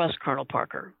doesn't trust Colonel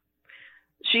Parker.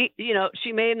 She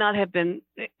may not have been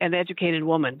an educated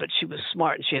woman, but she was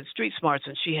smart and she had street smarts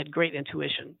and she had great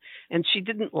intuition. And she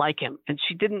didn't like him and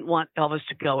she didn't want Elvis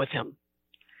to go with him.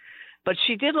 But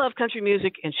she did love country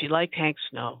music and she liked Hank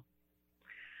Snow.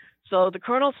 So the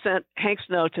Colonel sent Hank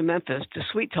Snow to Memphis to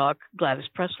sweet talk Gladys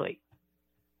Presley.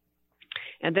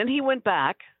 And then he went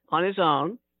back on his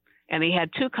own and he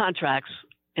had two contracts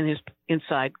in his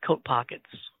inside coat pockets.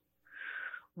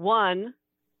 One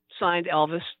signed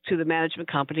Elvis to the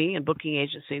management company and booking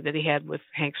agency that he had with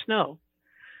Hank Snow.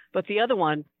 But the other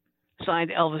one signed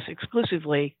Elvis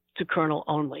exclusively to Colonel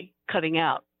only, cutting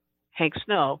out Hank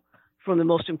Snow from the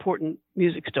most important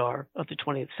music star of the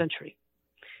 20th century.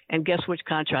 And guess which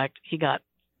contract he got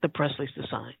the Presleys to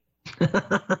sign?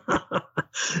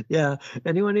 Yeah.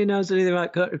 Anyone who knows anything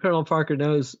about Colonel Parker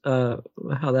knows how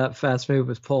that fast move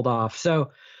was pulled off.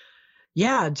 So,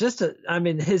 yeah,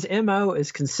 his MO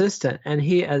is consistent, and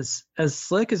he as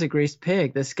slick as a greased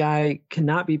pig. This guy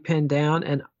cannot be pinned down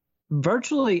and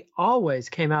virtually always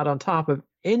came out on top of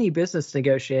any business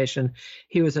negotiation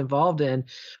he was involved in.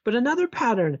 But another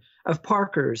pattern of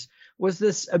Parker's was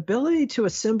this ability to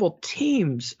assemble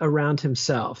teams around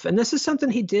himself. And this is something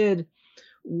he did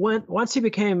once he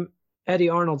became Eddie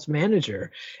Arnold's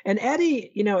manager. And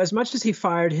Eddie, as much as he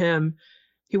fired him,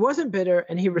 he wasn't bitter,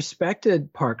 and he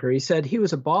respected Parker. He said he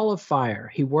was a ball of fire.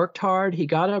 He worked hard. He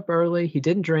got up early. He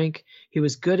didn't drink. He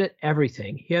was good at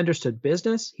everything. He understood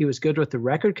business. He was good with the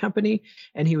record company,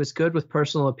 and he was good with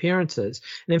personal appearances.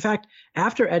 And in fact,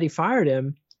 after Eddie fired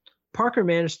him, Parker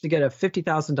managed to get a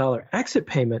 $50,000 exit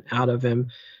payment out of him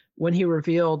when he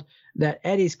revealed that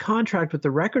Eddie's contract with the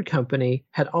record company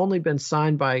had only been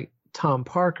signed by Tom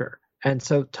Parker. And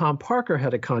so Tom Parker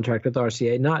had a contract with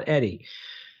RCA, not Eddie.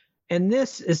 And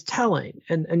this is telling.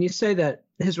 And you say that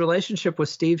his relationship with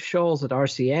Steve Scholes at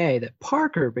RCA, that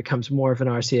Parker becomes more of an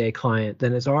RCA client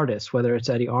than his artist, whether it's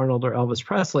Eddie Arnold or Elvis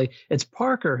Presley. It's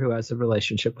Parker who has a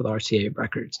relationship with RCA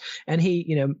Records. And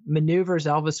he, maneuvers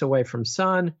Elvis away from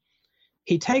Sun.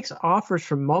 He takes offers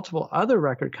from multiple other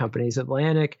record companies,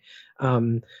 Atlantic,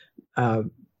 Mitch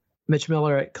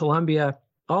Miller at Columbia,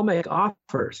 all make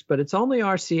offers, but it's only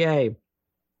RCA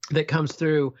that comes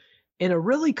through in a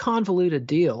really convoluted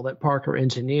deal that Parker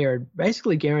engineered,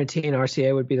 basically guaranteeing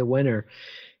RCA would be the winner.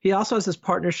 He also has this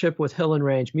partnership with Hill and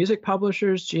Range Music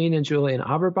Publishers, Gene and Julian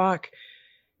Auerbach.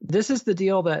 This is the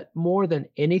deal that more than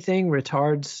anything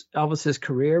retards Elvis's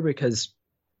career, because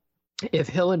if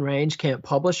Hill and Range can't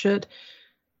publish it,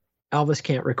 Elvis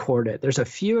can't record it. There's a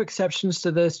few exceptions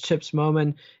to this. Chips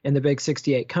Moman and the Big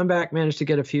 68 Comeback managed to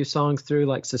get a few songs through,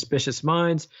 like Suspicious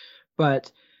Minds,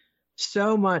 but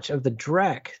so much of the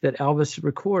dreck that Elvis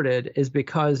recorded is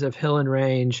because of Hill and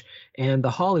Range and the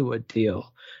Hollywood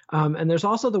deal. And there's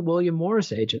also the William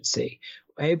Morris Agency.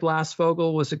 Abe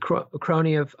Lasvogel was a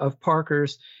crony of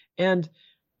Parker's. And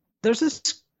there's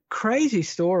this crazy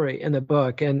story in the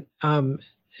book. And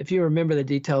if you remember the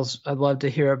details, I'd love to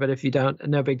hear it. But if you don't,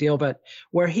 no big deal. But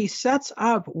where he sets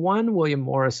up one William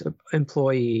Morris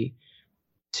employee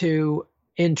to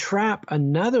entrap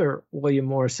another William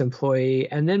Morris employee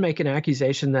and then make an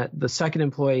accusation that the second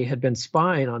employee had been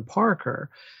spying on Parker.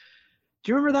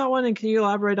 Do you remember that one? And can you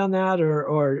elaborate on that,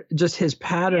 or just his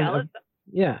pattern?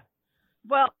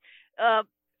 Well,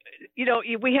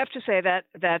 we have to say that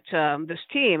this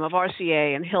team of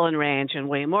RCA and Hill and Range and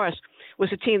William Morris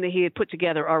was a team that he had put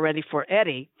together already for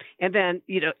Eddie. And then,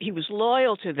 he was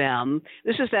loyal to them.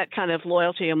 This is that kind of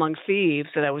loyalty among thieves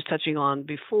that I was touching on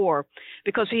before,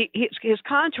 because his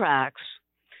contracts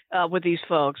with these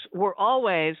folks were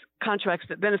always contracts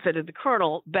that benefited the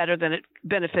Colonel better than it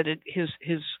benefited his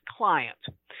client.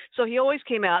 So he always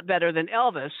came out better than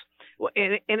Elvis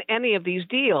in any of these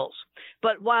deals.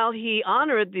 But while he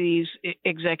honored these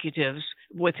executives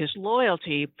with his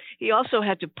loyalty, he also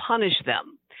had to punish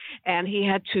them. And he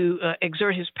had to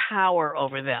exert his power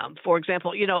over them. For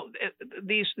example,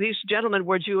 these gentlemen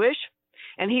were Jewish,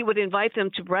 and he would invite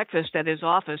them to breakfast at his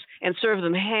office and serve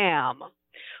them ham.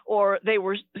 Or they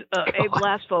were Abe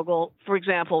Lasvogel, for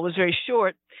example, was very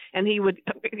short, and he would,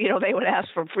 they would ask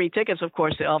for free tickets, of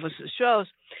course, to Elvis's shows,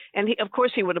 and he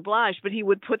would oblige, but he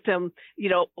would put them,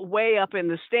 way up in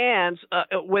the stands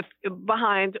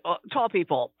behind tall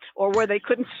people, or where they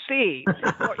couldn't see,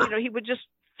 or he would just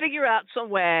figure out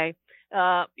some way.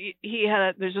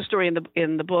 There's a story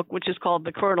in the book which is called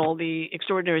The Colonel, the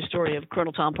extraordinary story of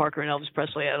Colonel Tom Parker and Elvis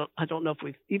Presley. I don't know if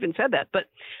we've even said that, but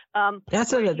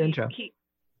that's in the intro.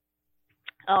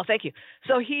 Oh, thank you.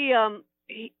 So he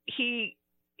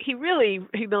really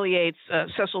humiliates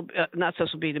not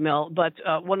Cecil B. DeMille, but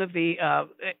one of the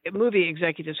movie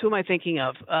executives. Who am I thinking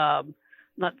of?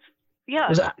 Not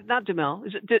DeMille.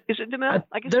 Is it DeMille?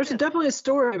 I guess there's definitely a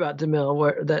story about DeMille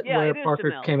where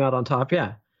Parker came out on top.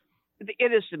 Yeah,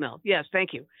 it is DeMille. Yes,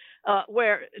 thank you.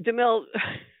 Where DeMille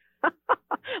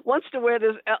wants to wear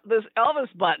this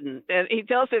Elvis button, and he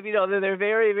tells him, that they're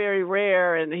very, very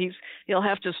rare, and he'll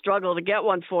have to struggle to get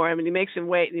one for him, and he makes him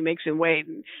wait,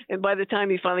 and by the time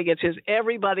he finally gets his,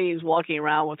 everybody is walking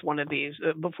around with one of these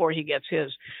before he gets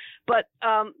his. But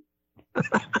the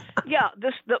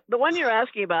one you're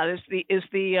asking about is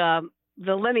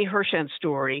the Lenny Hershand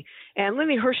story. And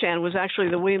Lenny Hershand was actually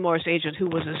the William Morris agent who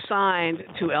was assigned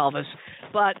to Elvis,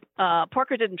 but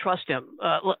Parker didn't trust him.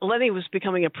 Lenny was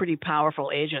becoming a pretty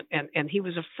powerful agent, and he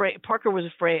was afraid. Parker was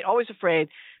always afraid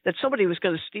that somebody was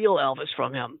going to steal Elvis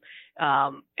from him.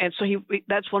 And so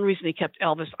that's one reason he kept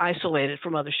Elvis isolated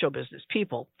from other show business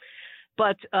people.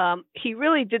 But he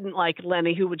really didn't like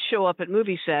Lenny, who would show up at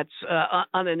movie sets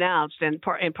unannounced, and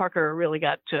Parker really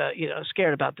got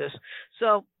scared about this.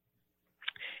 So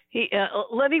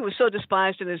Lenny was so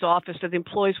despised in his office that the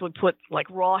employees would put like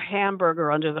raw hamburger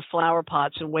under the flower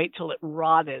pots and wait till it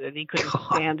rotted, and he couldn't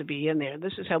stand to be in there.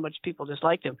 This is how much people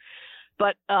disliked him.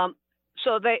 But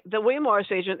so the William Morris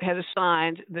agent had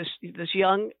assigned this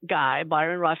young guy,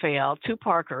 Byron Raphael, to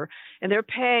Parker, and they're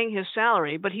paying his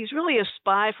salary, but he's really a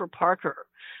spy for Parker.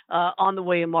 on the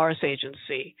William Morris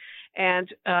Agency. And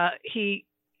he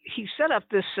set up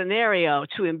this scenario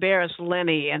to embarrass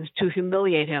Lenny and to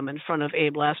humiliate him in front of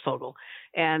Abe Lastfogel.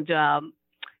 And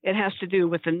it has to do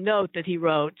with the note that he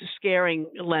wrote scaring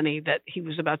Lenny that he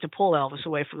was about to pull Elvis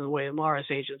away from the William Morris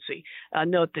Agency, a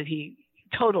note that he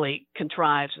totally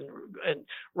contrives and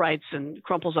writes and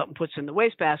crumples up and puts in the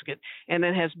wastebasket, and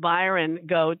then has Byron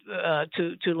go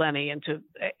to Lenny and to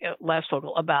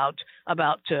Lastfogel about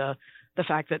the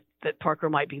fact that Parker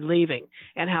might be leaving,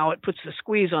 and how it puts the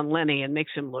squeeze on Lenny and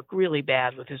makes him look really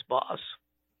bad with his boss.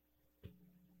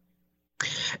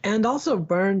 And also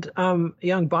burned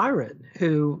young Byron,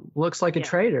 who looks like a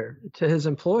traitor to his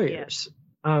employers.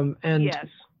 Yes.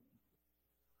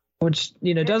 Which,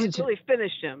 doesn't... It really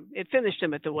finished him. It finished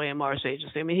him at the William Morris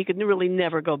Agency. I mean, he could really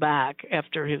never go back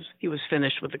after he was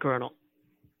finished with the Colonel.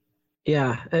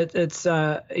 Yeah, it's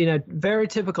very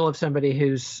typical of somebody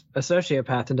who's a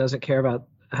sociopath and doesn't care about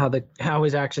how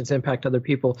his actions impact other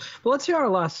people. But let's hear our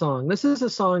last song. This is a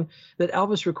song that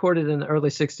Elvis recorded in the early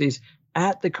 60s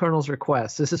at the Colonel's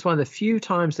request. This is one of the few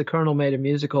times the Colonel made a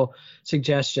musical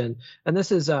suggestion. And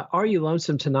this is Are You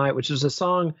Lonesome Tonight, which was a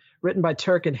song written by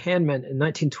Turk and Handman in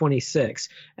 1926.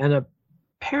 And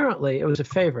apparently it was a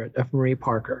favorite of Marie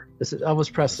Parker. This is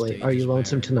Elvis Presley, Are You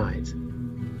Lonesome Tonight?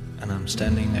 And I'm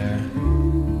standing there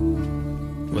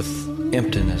with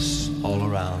emptiness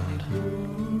all around.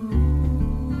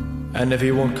 And if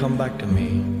he won't come back to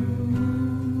me,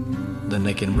 then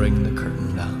they can bring the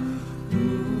curtain down.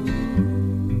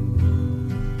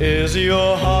 Is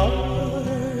your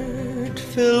heart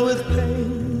filled with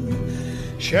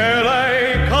pain? Shall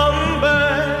I come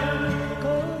back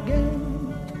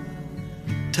again?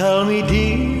 Tell me,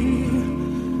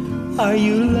 dear, are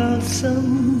you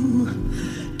lonesome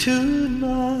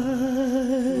tonight?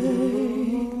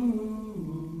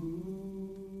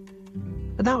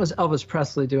 And that was Elvis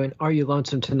Presley doing Are You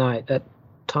Lonesome Tonight at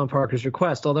Tom Parker's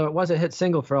request, although it was a hit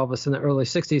single for Elvis in the early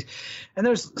 60s. And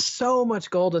there's so much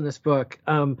gold in this book,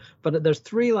 but there's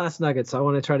three last nuggets I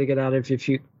want to try to get out of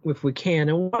if we can.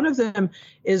 And one of them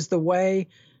is the way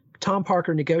Tom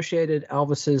Parker negotiated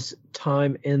Elvis's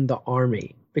time in the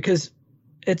Army, because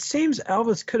it seems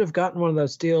Elvis could have gotten one of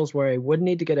those deals where he wouldn't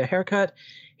need to get a haircut.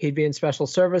 He'd be in special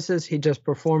services. He'd just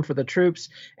perform for the troops,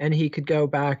 and he could go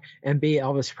back and be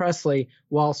Elvis Presley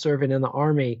while serving in the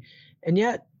Army. And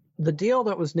yet the deal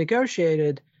that was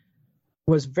negotiated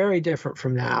was very different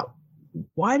from that.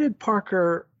 Why did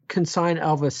Parker consign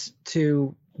Elvis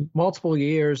to multiple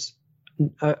years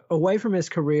away from his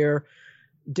career,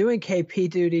 doing KP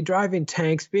duty, driving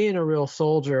tanks, being a real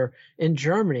soldier in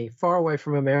Germany, far away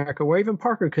from America, where even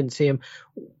Parker couldn't see him?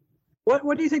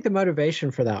 What do you think the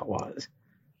motivation for that was?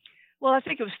 Well, I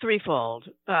think it was threefold.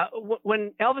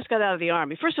 When Elvis got out of the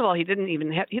Army, first of all, he didn't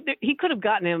even have, he could have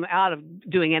gotten him out of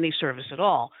doing any service at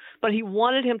all, but he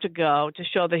wanted him to go to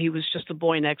show that he was just the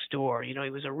boy next door. He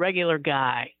was a regular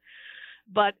guy.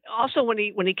 But also when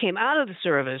he came out of the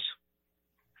service,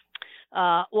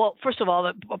 well, first of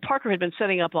all, Parker had been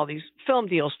setting up all these film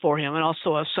deals for him, and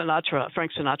also a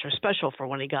Frank Sinatra special for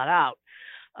when he got out.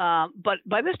 But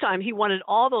by this time, he wanted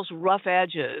all those rough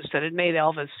edges that had made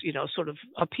Elvis, sort of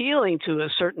appealing to a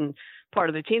certain part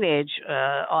of the teenage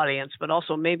audience, but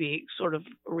also maybe sort of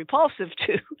repulsive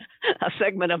to a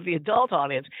segment of the adult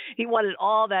audience. He wanted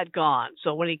all that gone.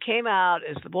 So when he came out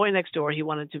as the boy next door, he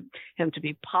wanted him to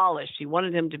be polished. He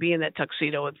wanted him to be in that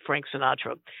tuxedo with Frank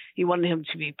Sinatra. He wanted him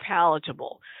to be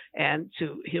palatable, and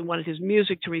he wanted his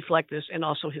music to reflect this, and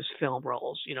also his film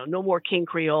roles. No more King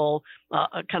Creole,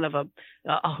 kind of a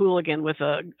hooligan with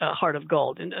a heart of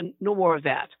gold, and no more of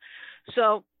that.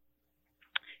 So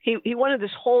he wanted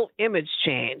this whole image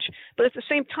change, but at the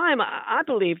same time, I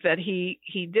believe that he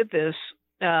did this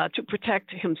to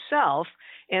protect himself,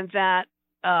 and that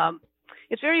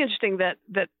it's very interesting that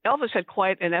Elvis had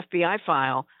quite an FBI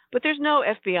file, but there's no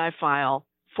FBI file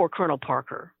for Colonel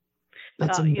Parker.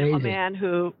 That's amazing. A man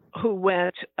who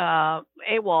went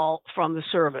AWOL from the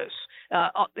service.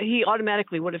 He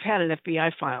automatically would have had an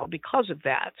FBI file because of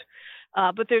that.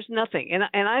 But there's nothing.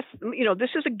 And I,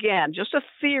 this is, again, just a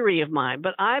theory of mine,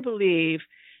 but I believe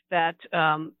that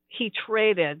he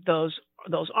traded those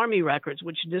Army records,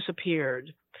 which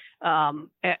disappeared,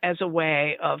 as a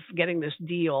way of getting this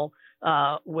deal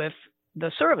with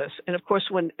the service. And of course,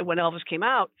 when Elvis came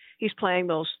out, he's playing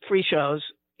those free shows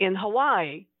in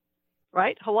Hawaii,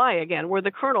 right? Hawaii again, where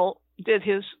the Colonel did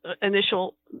his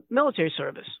initial military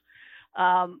service.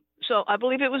 So I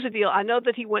believe it was a deal. I know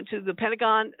that he went to the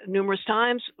Pentagon numerous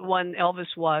times when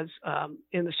Elvis was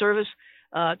in the service,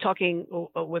 talking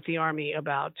with the Army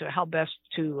about how best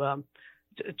to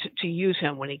use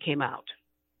him when he came out.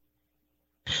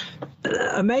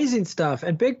 Amazing stuff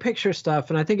and big picture stuff.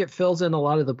 And I think it fills in a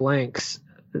lot of the blanks,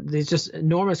 these just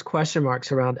enormous question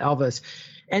marks around Elvis.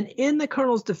 And in the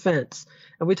Colonel's defense,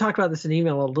 and we talked about this in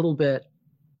email a little bit,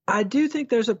 I do think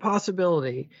there's a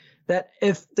possibility that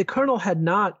if the Colonel had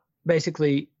not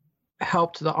basically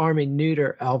helped the Army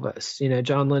neuter Elvis,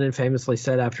 John Lennon famously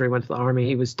said after he went to the Army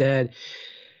he was dead,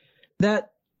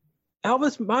 that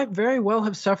Elvis might very well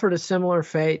have suffered a similar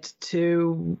fate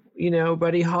to,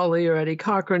 Buddy Holly or Eddie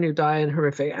Cochran, who die in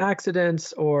horrific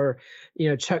accidents, or,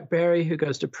 Chuck Berry, who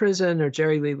goes to prison, or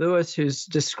Jerry Lee Lewis, who's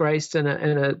disgraced in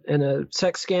a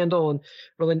sex scandal and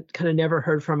really kind of never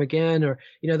heard from again. Or,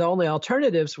 the only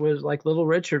alternatives was like Little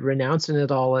Richard renouncing it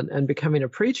all and becoming a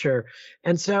preacher.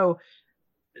 And so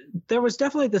there was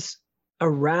definitely this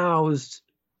aroused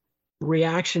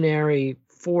reactionary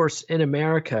force in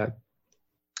America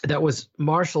that was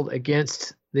marshaled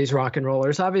against these rock and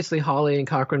rollers. Obviously, Holly and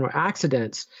Cochran were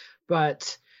accidents,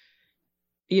 but,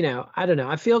 I don't know.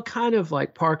 I feel kind of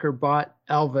like Parker bought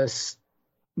Elvis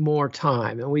more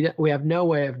time, and we have no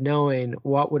way of knowing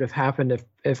what would have happened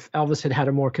if Elvis had had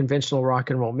a more conventional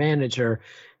rock and roll manager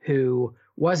who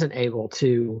wasn't able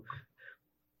to,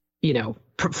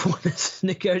 perform this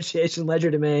negotiation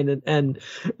legerdemain and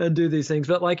do these things.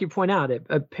 But like you point out,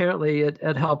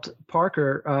 it helped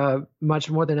Parker much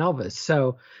more than Elvis.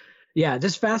 So yeah,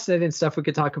 just fascinating stuff we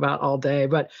could talk about all day.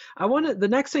 But the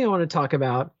next thing I want to talk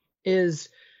about is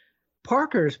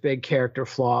Parker's big character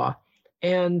flaw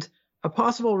and a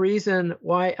possible reason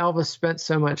why Elvis spent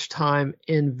so much time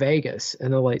in Vegas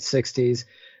in the late 60s.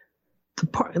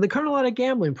 The Colonel had a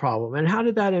gambling problem, and how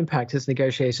did that impact his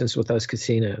negotiations with those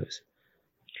casinos?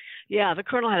 Yeah, the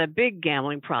Colonel had a big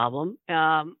gambling problem.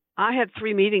 I had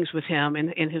 3 meetings with him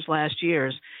in his last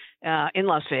years in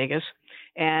Las Vegas,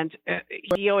 and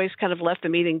he always kind of left the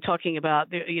meeting talking about,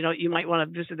 you might want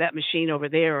to visit that machine over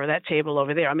there or that table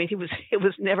over there. I mean,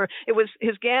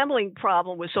 his gambling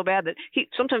problem was so bad that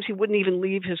sometimes he wouldn't even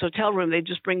leave his hotel room. They'd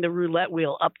just bring the roulette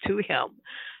wheel up to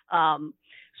him.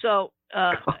 So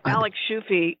Alex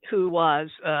Schufe, who was,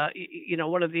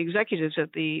 one of the executives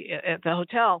at the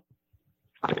hotel,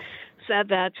 said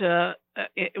that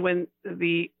when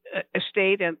the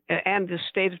estate and the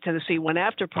state of Tennessee went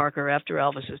after Parker after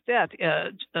Elvis's death,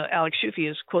 Alex Schufe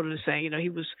is quoted as saying,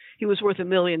 he was worth $1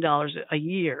 million a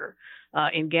year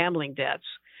in gambling debts.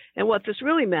 And what this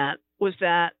really meant was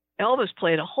that Elvis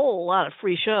played a whole lot of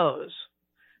free shows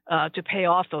to pay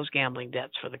off those gambling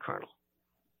debts for the Colonel.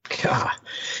 Yeah.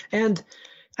 And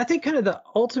I think kind of the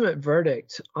ultimate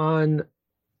verdict on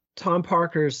Tom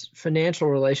Parker's financial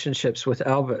relationships with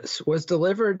Elvis was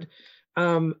delivered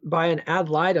by an ad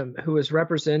litem who was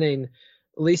representing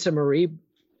Lisa Marie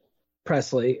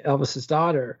Presley, Elvis's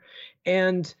daughter.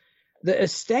 And the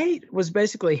estate was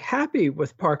basically happy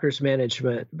with Parker's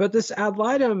management, but this ad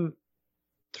litem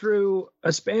threw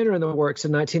a spanner in the works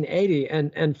in 1980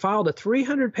 and filed a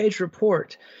 300-page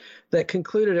report that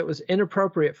concluded it was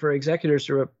inappropriate for executors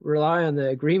to rely on the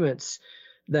agreements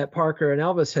that Parker and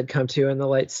Elvis had come to in the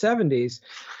late 70s.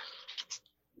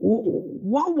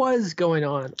 What was going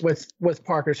on with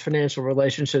Parker's financial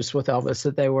relationships with Elvis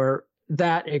that they were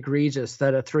that egregious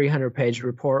that a 300-page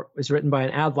report was written by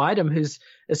an ad litem who's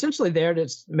essentially there to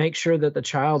make sure that the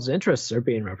child's interests are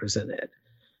being represented?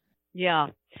 Yeah.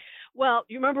 Well,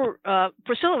 you remember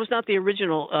Priscilla was not the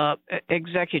original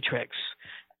executrix.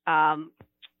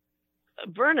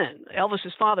 Vernon,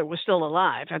 Elvis's father, was still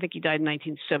alive. I think he died in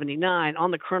 1979 on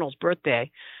the Colonel's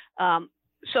birthday.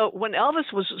 So when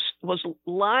Elvis was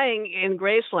lying in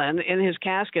Graceland in his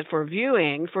casket for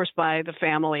viewing, first by the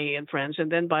family and friends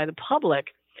and then by the public,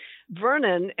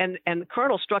 Vernon and the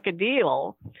Colonel struck a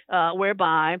deal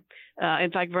whereby,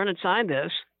 in fact, Vernon signed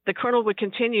this, the Colonel would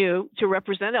continue to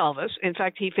represent Elvis. In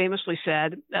fact, he famously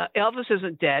said, Elvis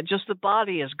isn't dead, just the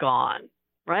body is gone,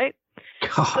 right?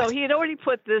 God. So he had already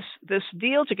put this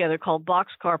deal together called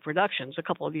Boxcar Productions a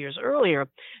couple of years earlier,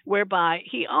 whereby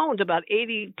he owned about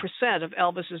 80% of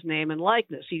Elvis's name and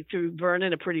likeness. He threw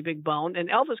Vernon a pretty big bone, and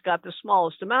Elvis got the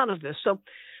smallest amount of this. So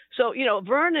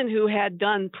Vernon, who had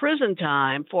done prison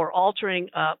time for altering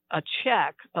a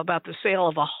check about the sale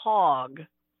of a hog,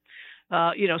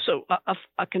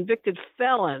 a convicted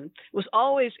felon was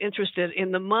always interested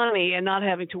in the money and not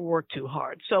having to work too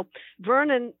hard. So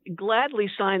Vernon gladly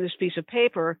signed this piece of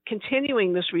paper,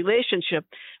 continuing this relationship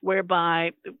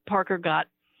whereby Parker got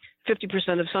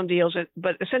 50% of some deals,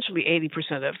 but essentially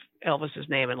 80% of Elvis's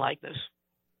name and likeness.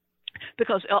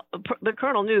 Because the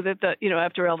Colonel knew that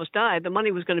after Elvis died, the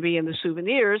money was going to be in the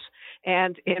souvenirs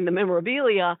and in the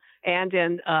memorabilia and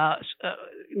in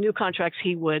new contracts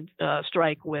he would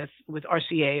strike with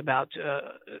RCA about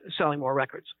selling more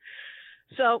records.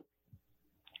 So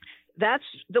that's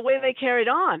the way they carried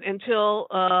on until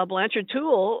Blanchard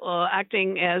Toole,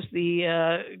 acting as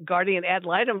the guardian ad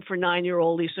litem for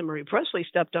 9-year-old Lisa Marie Presley,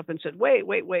 stepped up and said, wait,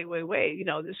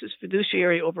 this is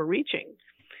fiduciary overreaching.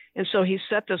 And so he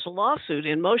set this lawsuit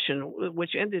in motion,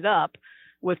 which ended up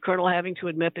with Colonel having to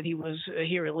admit that he was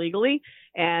here illegally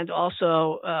and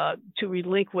also to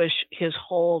relinquish his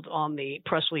hold on the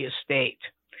Presley estate.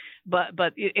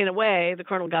 But in a way, the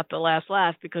Colonel got the last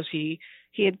laugh because he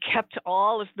had kept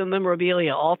all of the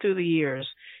memorabilia all through the years.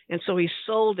 And so he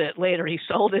sold it later. He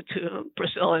sold it to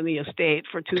Priscilla and the estate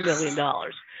for $2 million.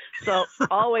 So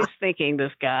always thinking,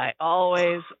 this guy,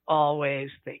 always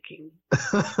thinking.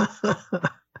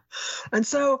 And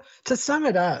so to sum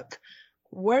it up,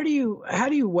 how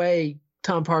do you weigh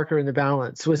Tom Parker in the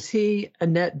balance? Was he a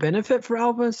net benefit for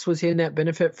Elvis? Was he a net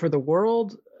benefit for the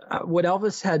world? Would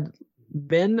Elvis had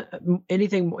been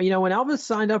anything, when Elvis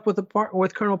signed up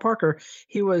with Colonel Parker,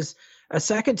 he was a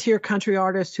second-tier country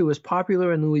artist who was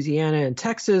popular in Louisiana and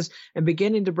Texas and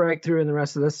beginning to break through in the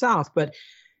rest of the South, but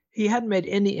he hadn't made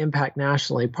any impact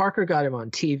nationally. Parker got him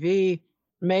on TV,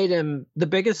 made him the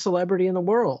biggest celebrity in the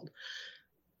world.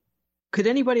 Could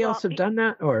anybody else have done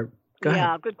that? Or go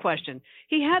ahead. Good question.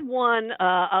 He had won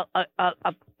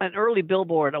an early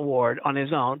Billboard award on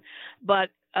his own, but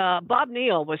Bob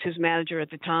Neal was his manager at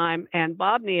the time, and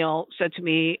Bob Neal said to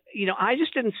me, I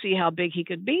just didn't see how big he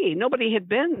could be. Nobody had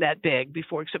been that big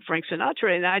before except Frank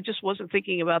Sinatra, and I just wasn't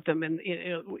thinking about them in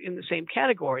the same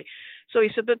category. So he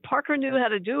said, but Parker knew how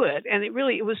to do it, and it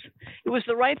was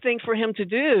the right thing for him to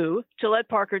do to let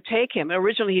Parker take him.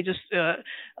 Originally, he just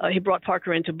he brought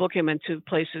Parker in to book him into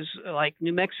places like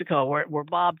New Mexico, where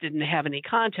Bob didn't have any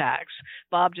contacts.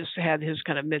 Bob just had his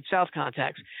kind of Mid-South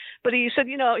contacts. But he said,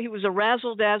 he was a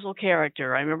razzle-dazzle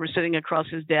character. I remember sitting across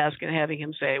his desk and having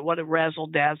him say, what a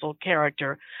razzle-dazzle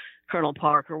character Colonel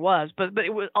Parker was. But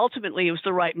it was ultimately it was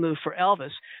the right move for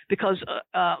Elvis because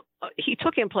he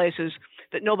took him places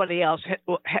that nobody else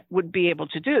would be able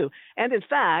to do. And in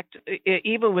fact,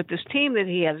 even with this team that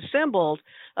he had assembled,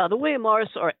 the William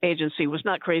Morris Agency was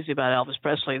not crazy about Elvis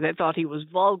Presley. They thought he was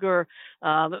vulgar,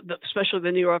 especially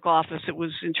the New York office that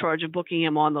was in charge of booking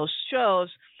him on those shows,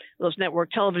 those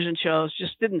network television shows,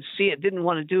 just didn't see it, didn't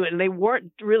want to do it. And they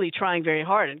weren't really trying very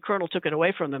hard. And Colonel took it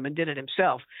away from them and did it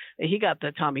himself. He got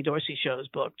the Tommy Dorsey shows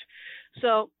booked.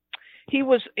 So he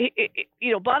was,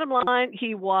 bottom line,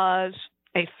 he was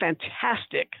a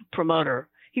fantastic promoter.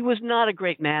 He was not a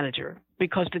great manager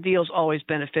because the deals always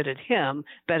benefited him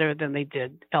better than they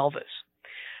did Elvis.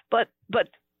 But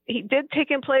he did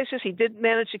take him places. He did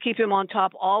manage to keep him on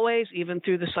top always, even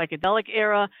through the psychedelic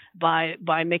era,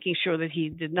 by making sure that he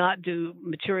did not do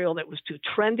material that was too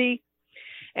trendy.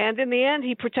 And in the end,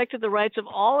 he protected the rights of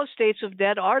all estates of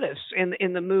dead artists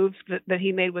in the move that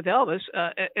he made with Elvis,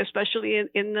 especially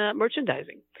in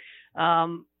merchandising.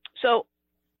 So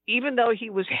even though he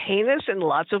was heinous in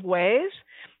lots of ways,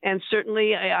 and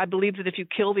certainly I believe that if you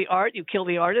kill the art, you kill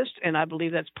the artist, and I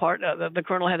believe that's part of the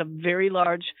Colonel had a very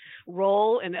large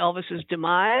role in Elvis's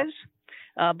demise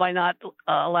by not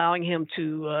allowing him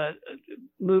to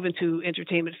move into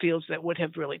entertainment fields that would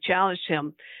have really challenged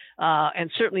him,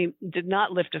 and certainly did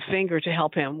not lift a finger to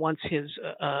help him once his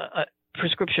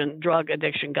prescription drug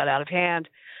addiction got out of hand.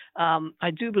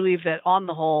 I do believe that on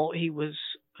the whole, he was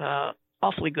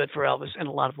awfully good for Elvis in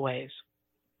a lot of ways.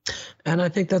 And I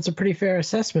think that's a pretty fair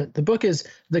assessment. The book is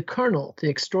The Colonel, The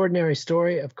Extraordinary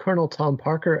Story of Colonel Tom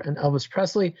Parker and Elvis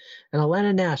Presley. And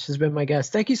Alanna Nash has been my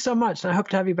guest. Thank you so much. And I hope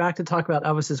to have you back to talk about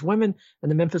Elvis's women and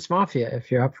the Memphis Mafia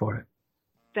if you're up for it.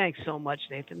 Thanks so much,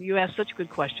 Nathan. You asked such good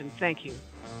questions. Thank you.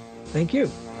 Thank you.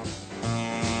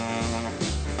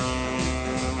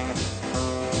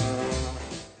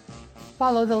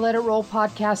 Follow the Let It Roll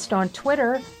podcast on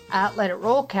Twitter at Let It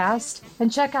Rollcast,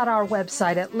 and check out our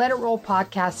website at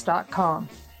letitrollpodcast.com.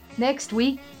 Next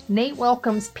week, Nate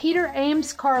welcomes Peter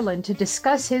Ames Carlin to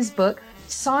discuss his book,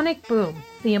 Sonic Boom,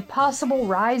 The Impossible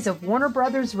Rise of Warner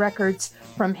Brothers Records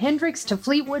from Hendrix to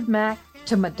Fleetwood Mac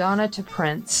to Madonna to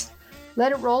Prince.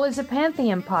 Let It Roll is a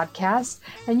Pantheon podcast,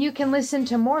 and you can listen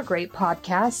to more great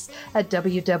podcasts at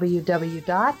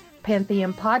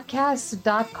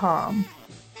www.pantheonpodcasts.com.